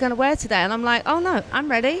like, what am I going to wear today? And I'm like, oh no, I'm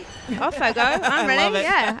ready. Off I go. I'm ready.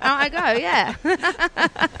 Yeah, out I go.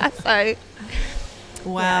 Yeah. So.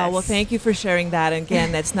 Wow. Yes. Well, thank you for sharing that. And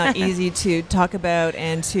again, that's not easy to talk about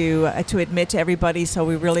and to admit to everybody. So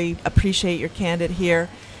we really appreciate your candid here.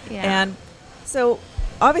 Yeah. And so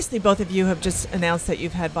obviously both of you have just announced that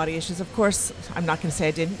you've had body issues. Of course, I'm not going to say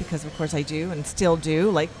I didn't, because of course I do and still do.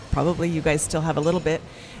 Like probably you guys still have a little bit.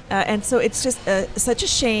 And so it's just such a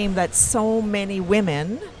shame that so many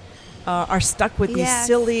women are stuck with these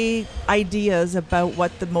silly ideas about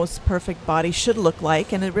what the most perfect body should look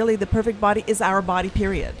like. And the perfect body is our body,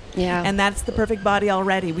 period. Yeah. And that's the perfect body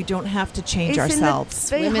already. We don't have to change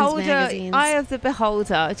ourselves. In the beholder, eye of the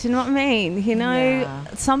beholder. Do you know what I mean? You know,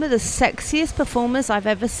 some of the sexiest performers I've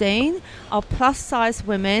ever seen are plus size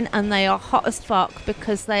women, and they are hot as fuck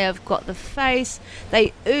because they have got the face,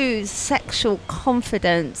 they ooze sexual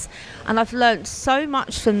confidence. And I've learned so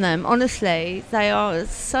much from them, honestly. They are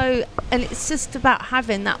so, and it's just about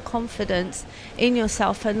having that confidence in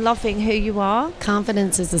yourself and loving who you are.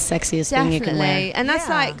 Confidence is the sexiest thing you can wear. And that's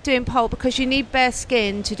like doing pole, because you need bare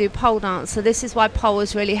skin to do pole dance. So this is why pole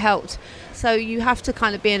has really helped. So you have to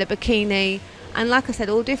kind of be in a bikini. And like I said,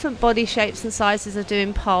 all different body shapes and sizes are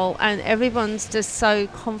doing pole, and everyone's just so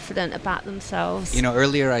confident about themselves. You know,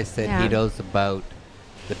 earlier I said Hedo's about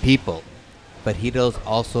the people, but Hedo's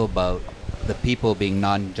also about the people being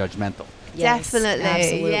non-judgmental. Yes, definitely.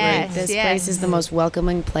 Absolutely. Yes, this place is the most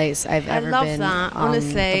welcoming place I've ever been that, on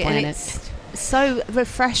honestly, the planet. And so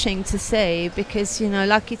refreshing to see, because, you know,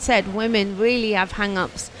 like you said, women really have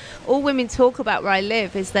hang-ups. All women talk about where I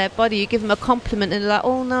live is their body. You give them a compliment and they're like,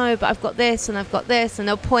 oh no, but I've got this and I've got this, and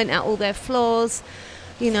they'll point out all their flaws,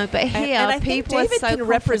 you know. But here, and I people think David are so can confident.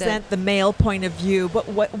 represent the male point of view. But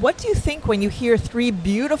what do you think when you hear three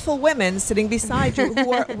beautiful women sitting beside you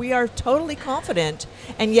we are totally confident,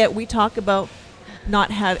 and yet we talk about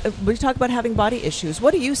having body issues?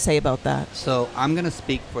 What do you say about that? So I'm going to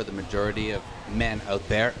speak for the majority of men out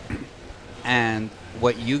there, and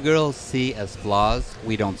what you girls see as flaws,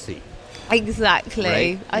 we don't see. Exactly.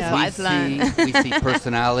 Right? That's what I've learned. We see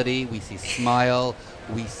personality, we see smile,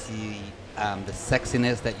 we see the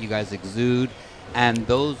sexiness that you guys exude, and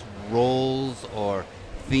those roles or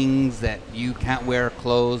things that you can't wear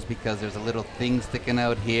clothes because there's a little thing sticking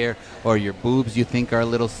out here, or your boobs you think are a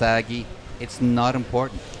little saggy. It's not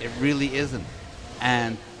important. It really isn't.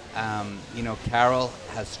 And, you know, Carol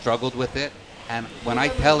has struggled with it. And when I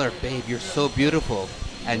tell her, babe, you're so beautiful,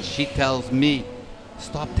 and she tells me,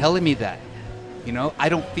 stop telling me that. You know, I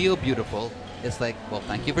don't feel beautiful. It's like, well,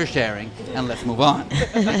 thank you for sharing, and let's move on.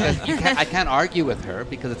 Because I can't argue with her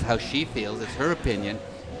because it's how she feels. It's her opinion.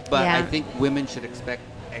 But I think women should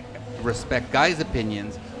respect guys'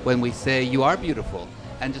 opinions when we say you are beautiful,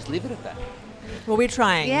 and just leave it at that. Well, we're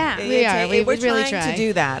trying. Yeah, we are. We're really trying try to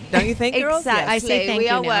do that. Don't you think, girls? Exactly. I say thank we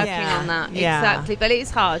you are now. working Yeah. on that. Yeah. Exactly. But it's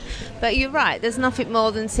hard. But you're right. There's nothing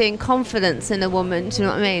more than seeing confidence in a woman. Do you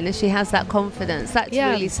know what I mean? And she has that confidence. That's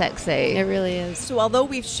really sexy. It really is. So although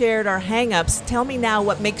we've shared our hang-ups, tell me now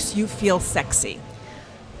what makes you feel sexy.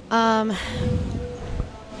 Let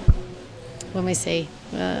me see.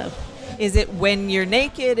 Is it when you're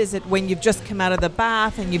naked? Is it when you've just come out of the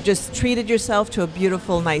bath and you've just treated yourself to a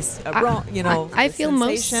beautiful, nice, I feel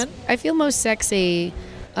most sexy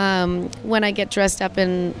when I get dressed up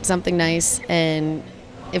in something nice, and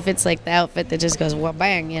if it's like the outfit that just goes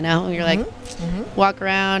bang, you know, you're like walk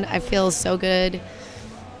around. I feel so good.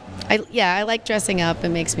 I like dressing up. It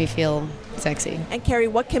makes me feel sexy. And Keri,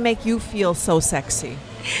 what can make you feel so sexy?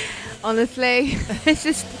 Honestly, it's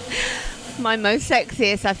just my most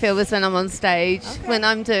sexiest I feel was when I'm on stage, when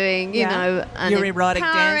I'm doing, you know, your erotic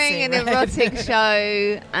dancing, an erotic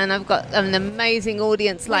show, and I've got an amazing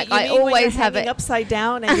audience. Wait, I you mean always when you're have hanging it upside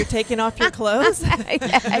down and you're taking off your clothes. That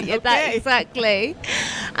exactly.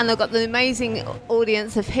 And I've got the amazing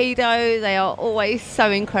audience of Hedo. They are always so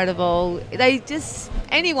incredible. They just,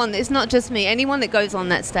 anyone, it's not just me, anyone that goes on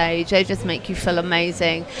that stage, they just make you feel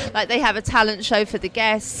amazing. Like they have a talent show for the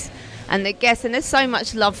guests. And there's so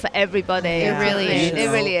much love for everybody. Yeah. It really is. It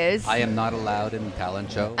really is. I am not allowed in the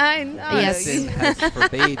talent show. I know. Yes. Sin has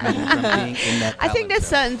forbade me from being in that I think there's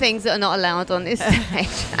show. certain things that are not allowed on this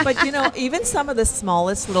stage. But you know, even some of the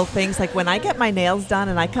smallest little things, like when I get my nails done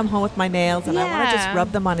and I come home with my nails and I want to just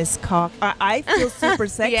rub them on his cock, I feel super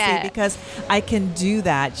sexy because I can do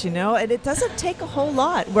that, you know, and it doesn't take a whole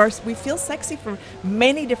lot. We feel sexy for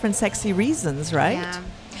many different sexy reasons, right? Yeah.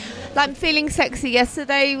 Like feeling sexy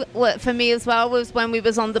yesterday, for me as well, was when we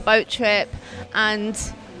was on the boat trip, and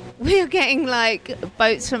we were getting like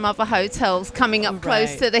boats from other hotels coming up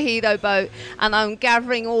close to the Hedo boat, and I'm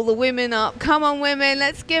gathering all the women up. Come on, women,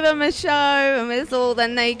 let's give them a show. And there's all the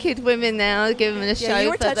naked women now, give them a show.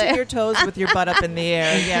 You were touching your toes with your butt up in the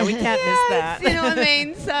air. Yeah, we can't miss that. You know what I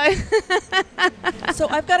mean? So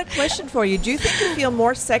I've got a question for you. Do you think you feel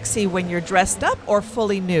more sexy when you're dressed up or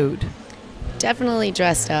fully nude? Definitely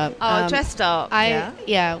dressed up. Dressed up.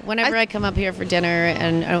 Whenever I come up here for dinner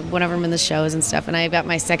and whenever I'm in the shows and stuff, and I've got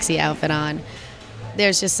my sexy outfit on,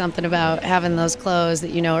 there's just something about having those clothes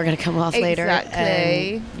that you know are going to come off later.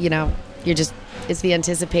 Exactly. And, you know, it's the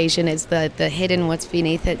anticipation, it's the hidden what's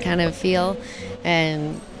beneath it kind of feel,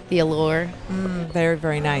 and the allure. Very,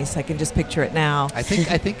 very nice. I can just picture it now. I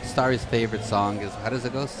think Starry's favorite song is, how does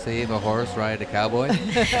it go? Save a horse, ride a cowboy?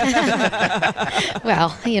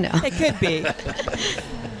 Well, you know. It could be.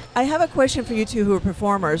 I have a question for you two who are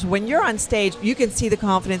performers. When you're on stage, you can see the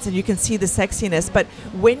confidence and you can see the sexiness, but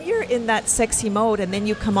when you're in that sexy mode and then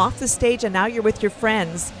you come off the stage and now you're with your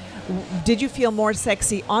friends, did you feel more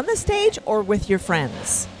sexy on the stage or with your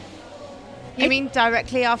friends? You mean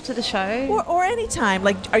directly after the show? Or any time.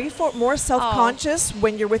 Like, are you more self-conscious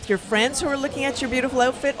when you're with your friends who are looking at your beautiful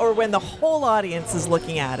outfit, or when the whole audience is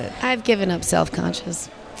looking at it? I've given up self-conscious.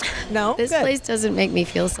 No? This Good. place doesn't make me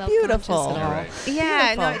feel self-conscious Beautiful. at all. Right.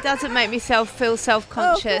 Yeah, Beautiful. no, it doesn't make me feel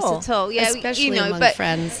self-conscious Oh, cool. at all. Yeah, Especially you know, among but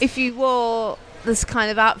friends. if you wore this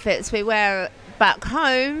kind of outfits we wear back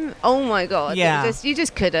home, oh my God, you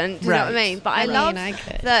just couldn't. Do you know what I mean? But I love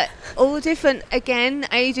that all different, again,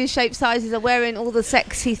 ages, shapes, sizes are wearing all the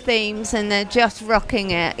sexy themes and they're just rocking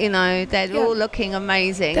it. You know, they're all looking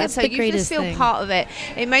amazing. That's and so the you just feel thing. part of it.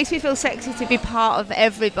 It makes me feel sexy to be part of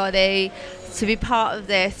everybody, to be part of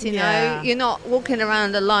this, you know. You're not walking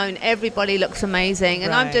around alone. Everybody looks amazing.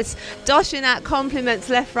 And I'm just doshing out compliments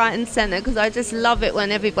left, right and centre because I just love it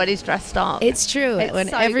when everybody's dressed up. It's true. It's when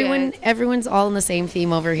so everyone's all in the same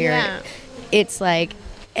theme over here, it's like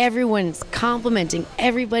everyone's complimenting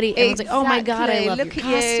everybody. Everyone's like, oh my God, I love your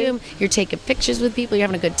costume. You're taking pictures with people. You're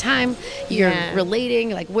having a good time. You're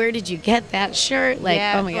relating. Like, where did you get that shirt? Like,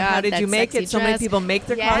 oh my God, how did you make it? dress. So many people make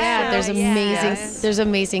their costumes. Yeah, there's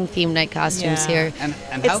amazing theme night costumes here. And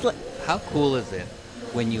how cool is it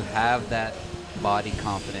when you have that body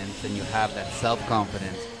confidence and you have that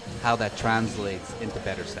self-confidence, how that translates into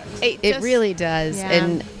better sex? It really does.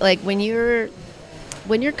 And like when you're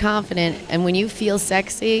confident and when you feel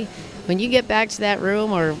sexy, when you get back to that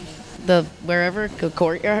room or the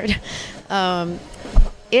courtyard,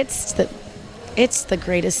 it's the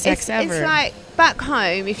greatest sex ever. It's like back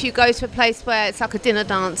home, if you go to a place where it's like a dinner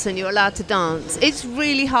dance and you're allowed to dance, it's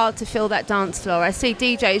really hard to fill that dance floor. I see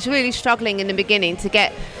DJs really struggling in the beginning to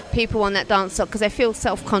get people on that dance floor because they feel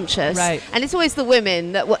self-conscious. Right. And it's always the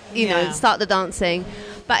women that start the dancing.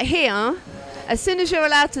 But here, as soon as you're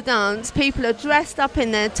allowed to dance, people are dressed up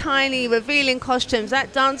in their tiny, revealing costumes.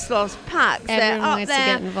 That dance floor's packed. They're up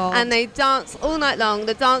there and they dance all night long.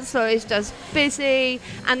 The dance floor is just busy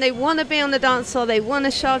and they want to be on the dance floor. They want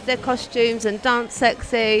to show off their costumes and dance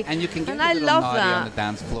sexy. And you can get a little naughty on the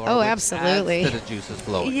dance floor. Oh, absolutely. Adds to the juices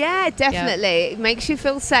flowing. Yeah, definitely. It makes you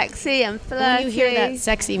feel sexy and flirty. When you hear that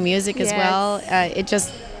sexy music as well, it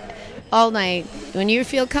just, all night, when you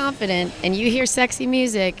feel confident and you hear sexy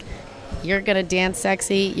music, you're gonna dance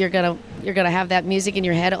sexy. You're gonna have that music in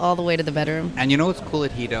your head all the way to the bedroom. And you know what's cool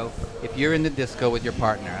at Hedo? If you're in the disco with your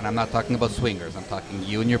partner, and I'm not talking about swingers, I'm talking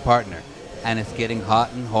you and your partner, and it's getting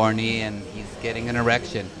hot and horny, and he's getting an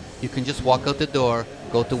erection, you can just walk out the door,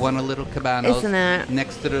 go to one of the little cabanos, Isn't it?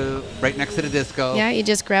 right next to the disco. Yeah, you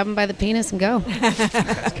just grab him by the penis and go.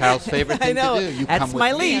 That's Carol's favorite thing to do. You That's come with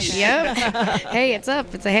my me. leash. Yep. Hey, it's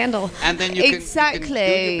up. It's a handle. And then you can do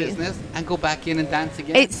your business and go back in and dance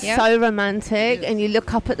again. It's so romantic, and you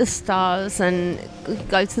look up at the stars and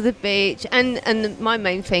go to the beach. And my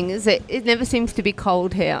main thing is it never seems to be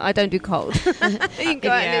cold here. I don't do cold. You can go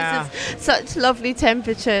out and it's just such lovely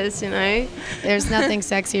temperatures, you know. There's nothing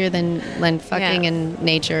sexier than fucking in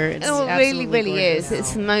nature. It's it really gorgeous. is.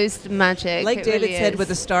 It's the most magic. Like David said, with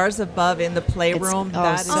the stars above in the playroom.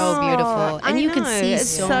 It's so beautiful. And you can see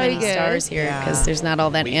so many stars here because there's not all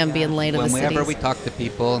that ambient light of the cities. Whenever we talk to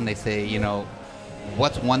people and they say, you know,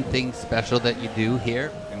 what's one thing special that you do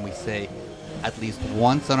here? And we say, at least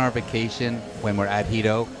once on our vacation when we're at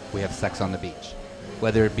Hedo, we have sex on the beach.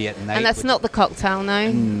 Whether it be at night. And that's not the cocktail,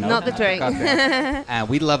 no? Not the drink. And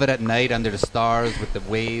we love it at night under the stars with the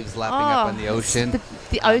waves lapping up on the ocean.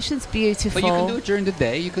 The ocean's beautiful. But you can do it during the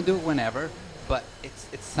day. You can do it whenever. But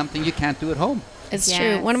it's something you can't do at home. It's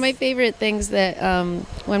true. One of my favorite things that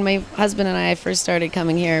when my husband and I first started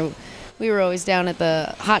coming here, we were always down at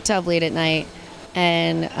the hot tub late at night.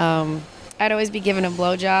 And I'd always be giving him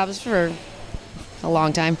blowjobs for a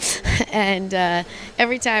long time. And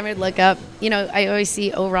every time I'd look up, I always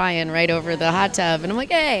see Orion right over the hot tub. And I'm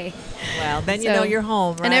like, hey. Well, then you know you're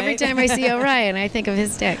home, right? And every time I see Orion, I think of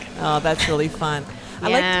his dick. Oh, that's really fun.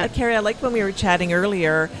 Keri, I liked when we were chatting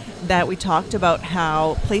earlier that we talked about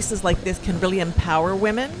how places like this can really empower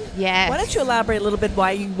women. Yes. Why don't you elaborate a little bit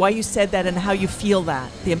why you said that and how you feel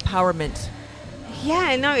that, the empowerment?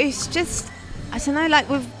 Yeah, no, it's just, I don't know, like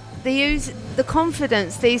they use the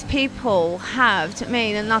confidence these people have, to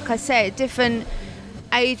me, and like I said, different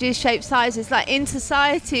ages, shapes, sizes. Like in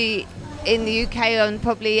society in the UK and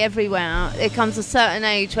probably everywhere, there comes a certain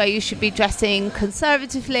age where you should be dressing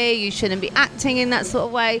conservatively, you shouldn't be acting in that sort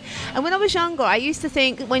of way. And when I was younger, I used to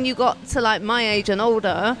think when you got to like my age and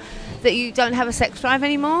older that you don't have a sex drive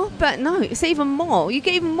anymore. But no, it's even more. You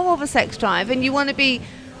get even more of a sex drive, and you want to be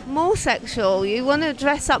more sexual, you want to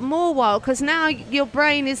dress up more wild, because now your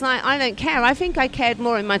brain is like, I don't care. I think I cared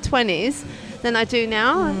more in my 20s than I do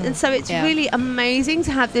now. And so it's really amazing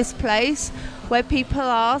to have this place where people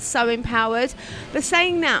are so empowered. But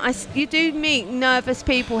saying that, you do meet nervous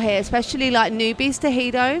people here, especially like newbies to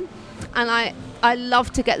Hedo, and I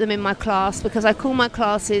love to get them in my class because I call my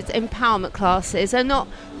classes empowerment classes. They're not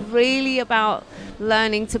really about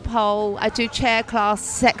learning to pole. I do chair class,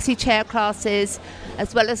 sexy chair classes,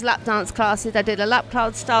 as well as lap dance classes. I did a lap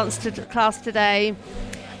dance class today.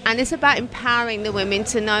 And it's about empowering the women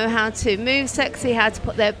to know how to move sexy, how to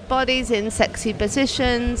put their bodies in sexy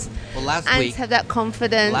positions, to have that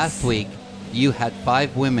confidence. Last week, you had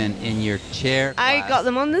 5 women in your chair class. I got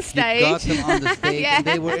them on the stage. You got them on the stage, Yeah. and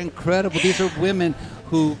they were incredible. These are women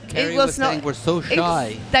who, Keri was saying, were so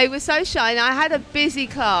shy. They were so shy, and I had a busy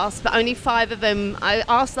class, but only 5 of them. I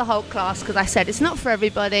asked the whole class, because I said, it's not for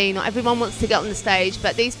everybody, not everyone wants to get on the stage,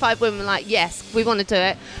 but these 5 women were like, yes, we want to do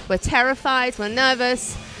it. We're terrified, we're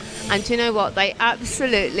nervous. And do you know what? They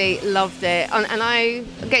absolutely loved it. And I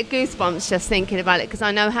get goosebumps just thinking about it, because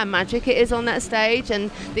I know how magic it is on that stage.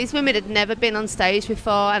 And these women had never been on stage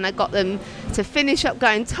before, and I got them to finish up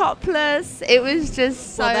going topless. It was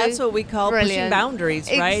just so Well, that's what we call brilliant. pushing boundaries,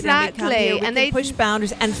 right? Exactly. And they push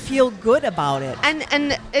boundaries and feel good about it.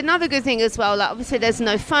 And another good thing as well, like obviously there's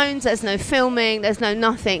no phones, there's no filming, there's no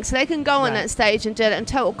nothing. So they can go on that stage and do it in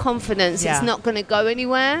total confidence. Yeah. It's not going to go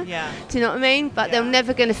anywhere. Yeah. Do you know what I mean? But they're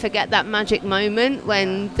never going to forget that magic moment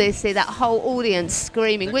when they see that whole audience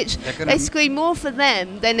screaming, which they scream more for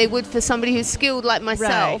them than they would for somebody who's skilled like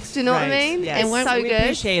myself. Right. Do you know what I mean? Yes. It's so we good.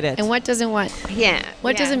 appreciate it. And what doesn't What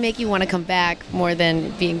make you want to come back more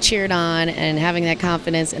than being cheered on and having that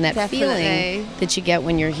confidence and that feeling that you get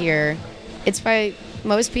when you're here? It's why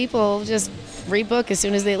most people just rebook as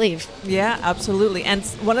soon as they leave. Yeah, absolutely. And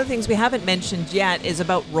one of the things we haven't mentioned yet is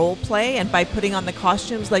about role play. And by putting on the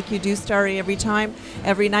costumes like you do, Starry,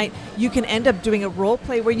 every night, you can end up doing a role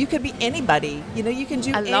play where you can be anybody. You know, you can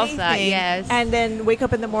do anything. I love that, yes. And then wake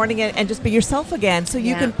up in the morning and just be yourself again. So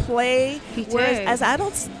you can play, whereas as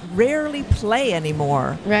adults rarely play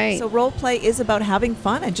anymore. Right. So role play is about having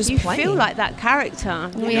fun and just playing. You feel like that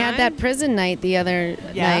character. We had that prison night the other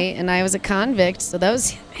night, and I was a convict, so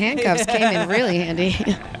those handcuffs came in really handy.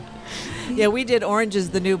 Yeah, we did Orange is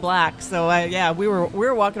the New Black. So we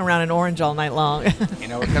were walking around in orange all night long. You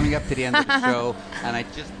know, we're coming up to the end of the show, and I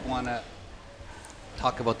just want to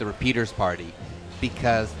talk about the repeaters party,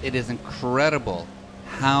 because it is incredible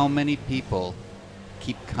how many people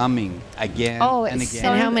keep coming again and again.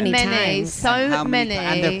 So and how many times? So many.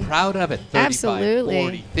 And they're proud of it. 35, Absolutely.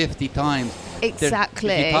 40, 50 times. Exactly.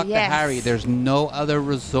 If you talk to Harry, there's no other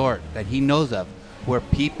resort that he knows of where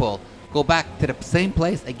people go back to the same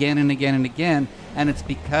place again and again and again. And it's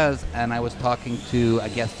because, and I was talking to a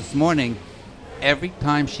guest this morning, every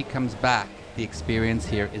time she comes back, the experience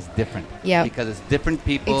here is different. Yeah. Because it's different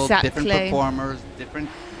people, different performers, different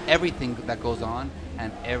everything that goes on.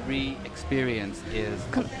 And every experience is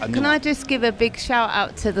a new Can one. I just give a big shout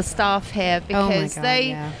out to the staff here, because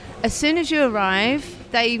as soon as you arrive,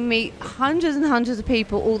 they meet hundreds and hundreds of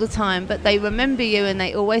people all the time, but they remember you and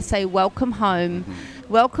they always say, welcome home,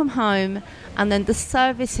 welcome home. And then the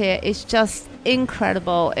service here is just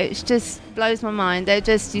incredible. It just blows my mind. They're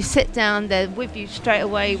just, you sit down, they're with you straight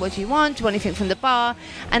away. What do you want? Do you want anything from the bar?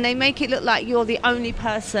 And they make it look like you're the only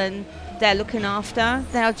person they're looking after.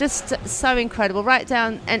 They are just so incredible. Right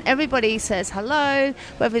down, and everybody says hello,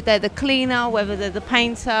 whether they're the cleaner, whether they're the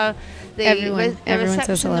painter, the everyone reception,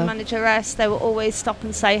 says hello. the manageress. They will always stop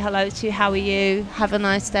and say hello to you. How are you? Have a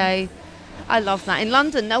nice day. I love that. In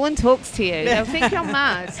London, no one talks to you. They'll think you're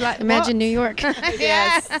mad. It's like, Imagine what? New York.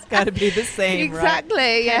 Yes, it's got to be the same, exactly,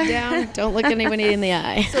 right? yeah. Down. Don't look anybody in the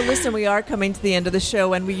eye. So listen, we are coming to the end of the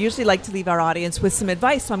show, and we usually like to leave our audience with some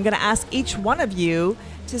advice. So I'm going to ask each one of you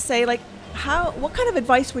to say, like, what kind of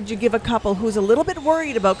advice would you give a couple who's a little bit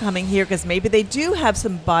worried about coming here, because maybe they do have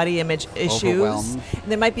some body image issues, and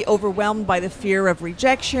they might be overwhelmed by the fear of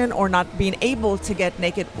rejection or not being able to get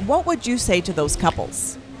naked? What would you say to those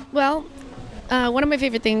couples? Well, one of my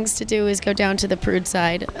favorite things to do is go down to the prude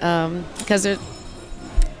side, because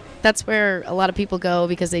that's where a lot of people go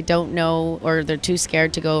because they don't know, or they're too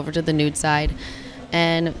scared to go over to the nude side.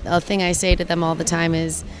 And the thing I say to them all the time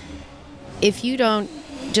is, if you don't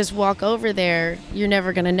just walk over there, you're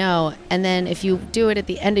never going to know. And then if you do it at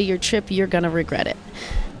the end of your trip, you're going to regret it.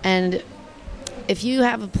 And if you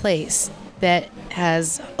have a place that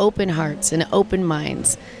has open hearts and open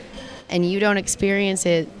minds, and you don't experience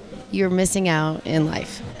it, you're missing out in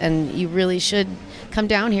life. And you really should come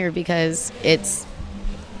down here, because it's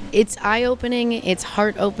eye-opening, it's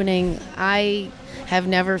heart-opening. I have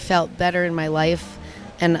never felt better in my life,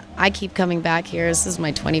 and I keep coming back here. This is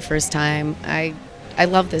my 21st time. I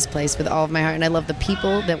love this place with all of my heart, and I love the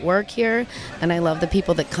people that work here, and I love the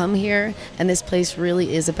people that come here, and this place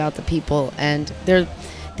really is about the people, and they're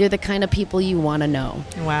the kind of people you want to know.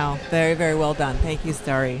 Wow, very, very well done. Thank you,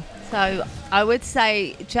 Starry. So I would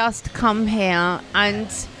say just come here, and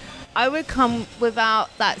I would come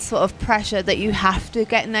without that sort of pressure that you have to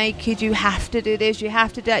get naked, you have to do this, you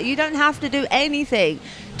have to do that. You don't have to do anything.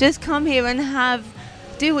 Just come here and have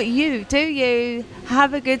do what you do. You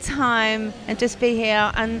have a good time and just be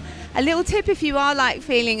here. And a little tip, if you are like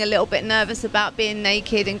feeling a little bit nervous about being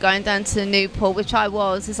naked and going down to the new pool, which I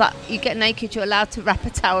was, is like you get naked, you're allowed to wrap a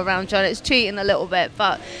towel around you, and it's cheating a little bit,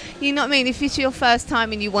 but you know what I mean? If it's your first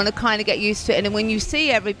time and you want to kind of get used to it, and then when you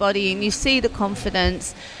see everybody and you see the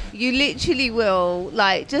confidence, you literally will,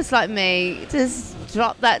 like, just like me, just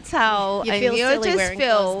drop that towel You and feel you'll silly just wearing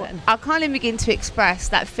feel, clothes then. I can't even begin to express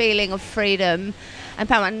that feeling of freedom and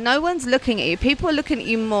power. No one's looking at you. People are looking at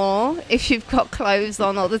you more if you've got clothes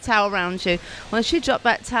on or the towel around you. Once you drop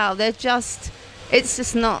that towel, it's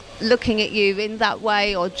just not looking at you in that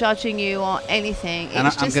way or judging you or anything. And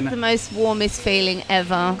It's just the most warmest feeling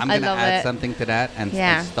ever. I'm I going to love add it. something to that, and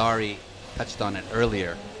Starry touched on it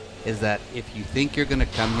earlier, is that if you think you're going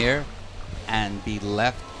to come here and be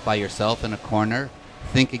left by yourself in a corner,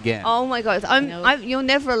 think again. Oh my God! You're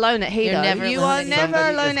never alone at Hedo. You're never you alone are at never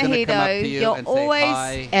Somebody alone is at gonna come up to Hedo. you You're and say always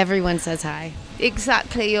hi. Everyone says hi.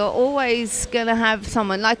 exactly. You're always gonna have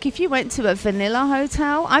someone. Like if you went to a vanilla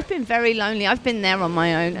hotel, I've been very lonely. I've been there on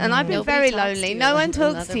my own, and I've been Nobody very talks to lonely. you No one in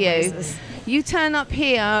talks other to you. places. You turn up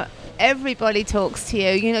here. Everybody talks to you.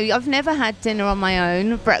 You know, I've never had dinner on my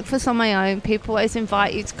own, breakfast on my own. People always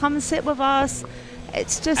invite you to come and sit with us.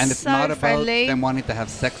 It's just And it's so not about friendly. them wanting to have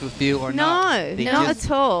sex with you or not. No, They not just-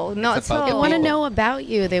 at all. Not it's at about all. They want to people. know about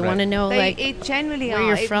you. They Right. want to know, It generally where are.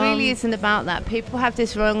 you're It from. really isn't about that. People have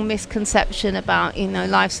this wrong misconception about,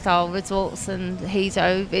 lifestyle resorts and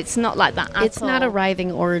Hedo. It's not like that at it's all. not a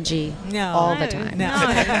writhing orgy No. all the No. time.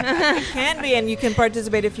 No. It can be, and you can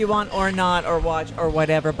participate if you want or not, or watch or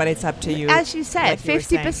whatever, but it's up to you. As you said, like you were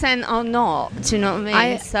saying. 50% are not. Do you know what I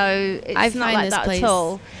mean? So it's I not find like this that place- at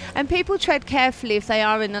all. And people tread carefully if they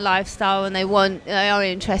are in a lifestyle and they are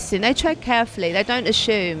interested. They tread carefully. They don't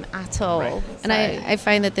assume at all. Right. And I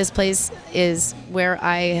find that this place is where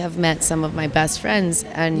I have met some of my best friends.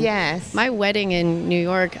 And Yes. my wedding in New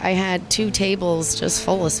York, I had 2 tables just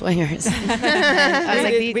full of swingers. And I was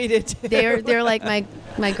like, we did too. they're like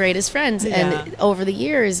my greatest friends. Yeah. And over the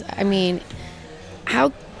years, I mean,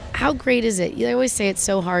 how great is it? You always say it's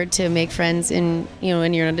so hard to make friends when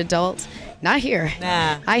you're an adult. Not here.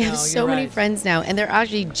 Nah, I have no, so you're many right. friends now, and they're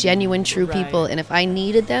actually genuine, true Right. people. And if I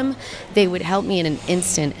needed them, they would help me in an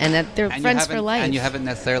instant. And that they're And you friends for haven't- life. And you haven't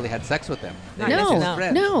necessarily had sex with them. They're Not just necessarily.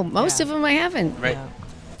 friends. No, most Yeah. of them I haven't. Right. Yeah.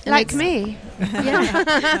 And Like it's- me.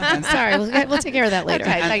 Yeah. Sorry, we'll take care of that later.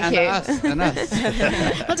 Okay. And, Thank and you. us. And us.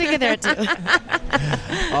 I'll take it there too.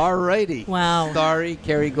 Alrighty. Wow. Starry,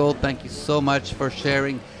 Keri Gold, thank you so much for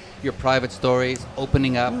sharing your private stories,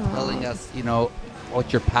 opening up, telling us,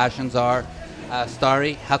 what your passions are.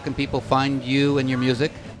 Starry, how can people find you and your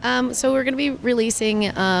music? So we're going to be releasing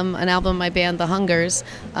an album, my band, The Hungers,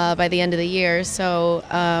 by the end of the year. So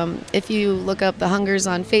if you look up The Hungers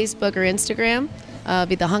on Facebook or Instagram,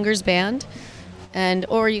 be The Hungers Band,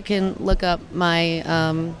 or you can look up my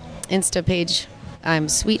Insta page. I'm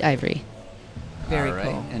Sweet Ivory. Very All right.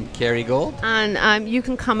 cool. And Keri Gold? And you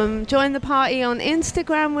can come and join the party on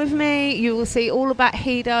Instagram with me. You will see all about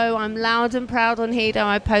Hedo. I'm loud and proud on Hedo.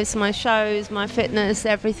 I post my shows, my fitness,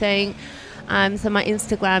 everything. So my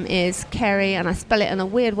Instagram is Keri, and I spell it in a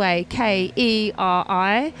weird way, Keri.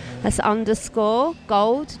 That's _ gold,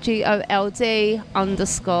 GOLD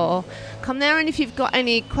 _ Come there, and if you've got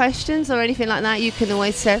any questions or anything like that, you can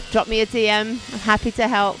always drop me a DM. I'm happy to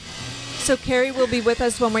help. So Keri will be with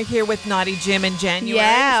us when we're here with Naughty Jim in January.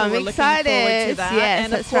 Yeah, so I'm we're looking forward to excited. that. Yes,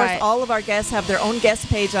 and of that's course, right. all of our guests have their own guest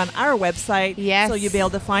page on our website. Yes. So you'll be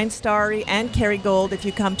able to find Starry and Keri Gold if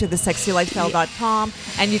you come to thesexylifestyle.com,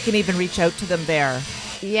 and you can even reach out to them there.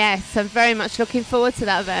 Yes, I'm very much looking forward to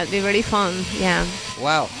that event. It'll be really fun. Yeah.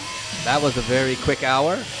 Wow. That was a very quick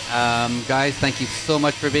hour. Guys, thank you so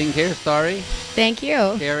much for being here. Starry, Thank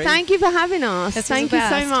you. Keri. Thank you for having us. This was Thank the you so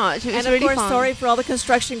best. much. It was And of really course, fun. sorry for all the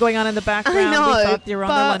construction going on in the background. I know, we thought you were on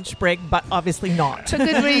the but- lunch break, but obviously not. For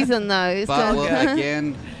good reason, though. But So-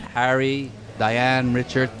 again, Harry, Diane,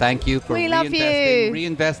 Richard, thank you for We love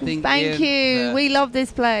reinvesting Thank in you. the- We love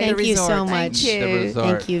this place. Thank you so resort. much. Thank the you. resort.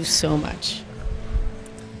 Thank you so much.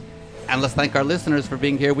 And let's thank our listeners for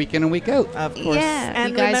being here week in and week out. Of course. Yeah,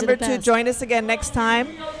 And you guys are remember the to best. join us again next time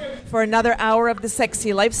for another hour of the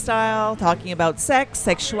Sexy Lifestyle, talking about sex,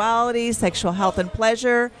 sexuality, sexual health and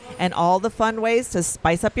pleasure, and all the fun ways to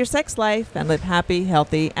spice up your sex life and live happy,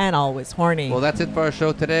 healthy, and always horny. Well, that's it for our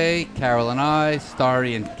show today. Carol and I,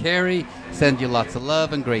 Starry and Keri, send you lots of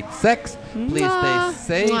love and great sex. Please Mwah.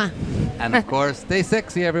 stay safe. Mwah. And of course, stay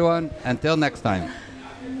sexy, everyone. Until next time.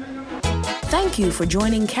 Thank you for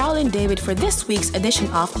joining Carol and David for this week's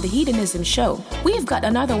edition of The Hedonism Show. We've got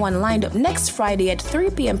another one lined up next Friday at 3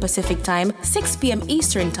 p.m. Pacific Time, 6 p.m.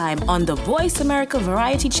 Eastern Time on the Voice America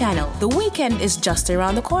Variety Channel. The weekend is just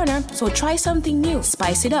around the corner, so try something new,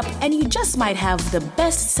 spice it up, and you just might have the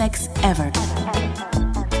best sex ever.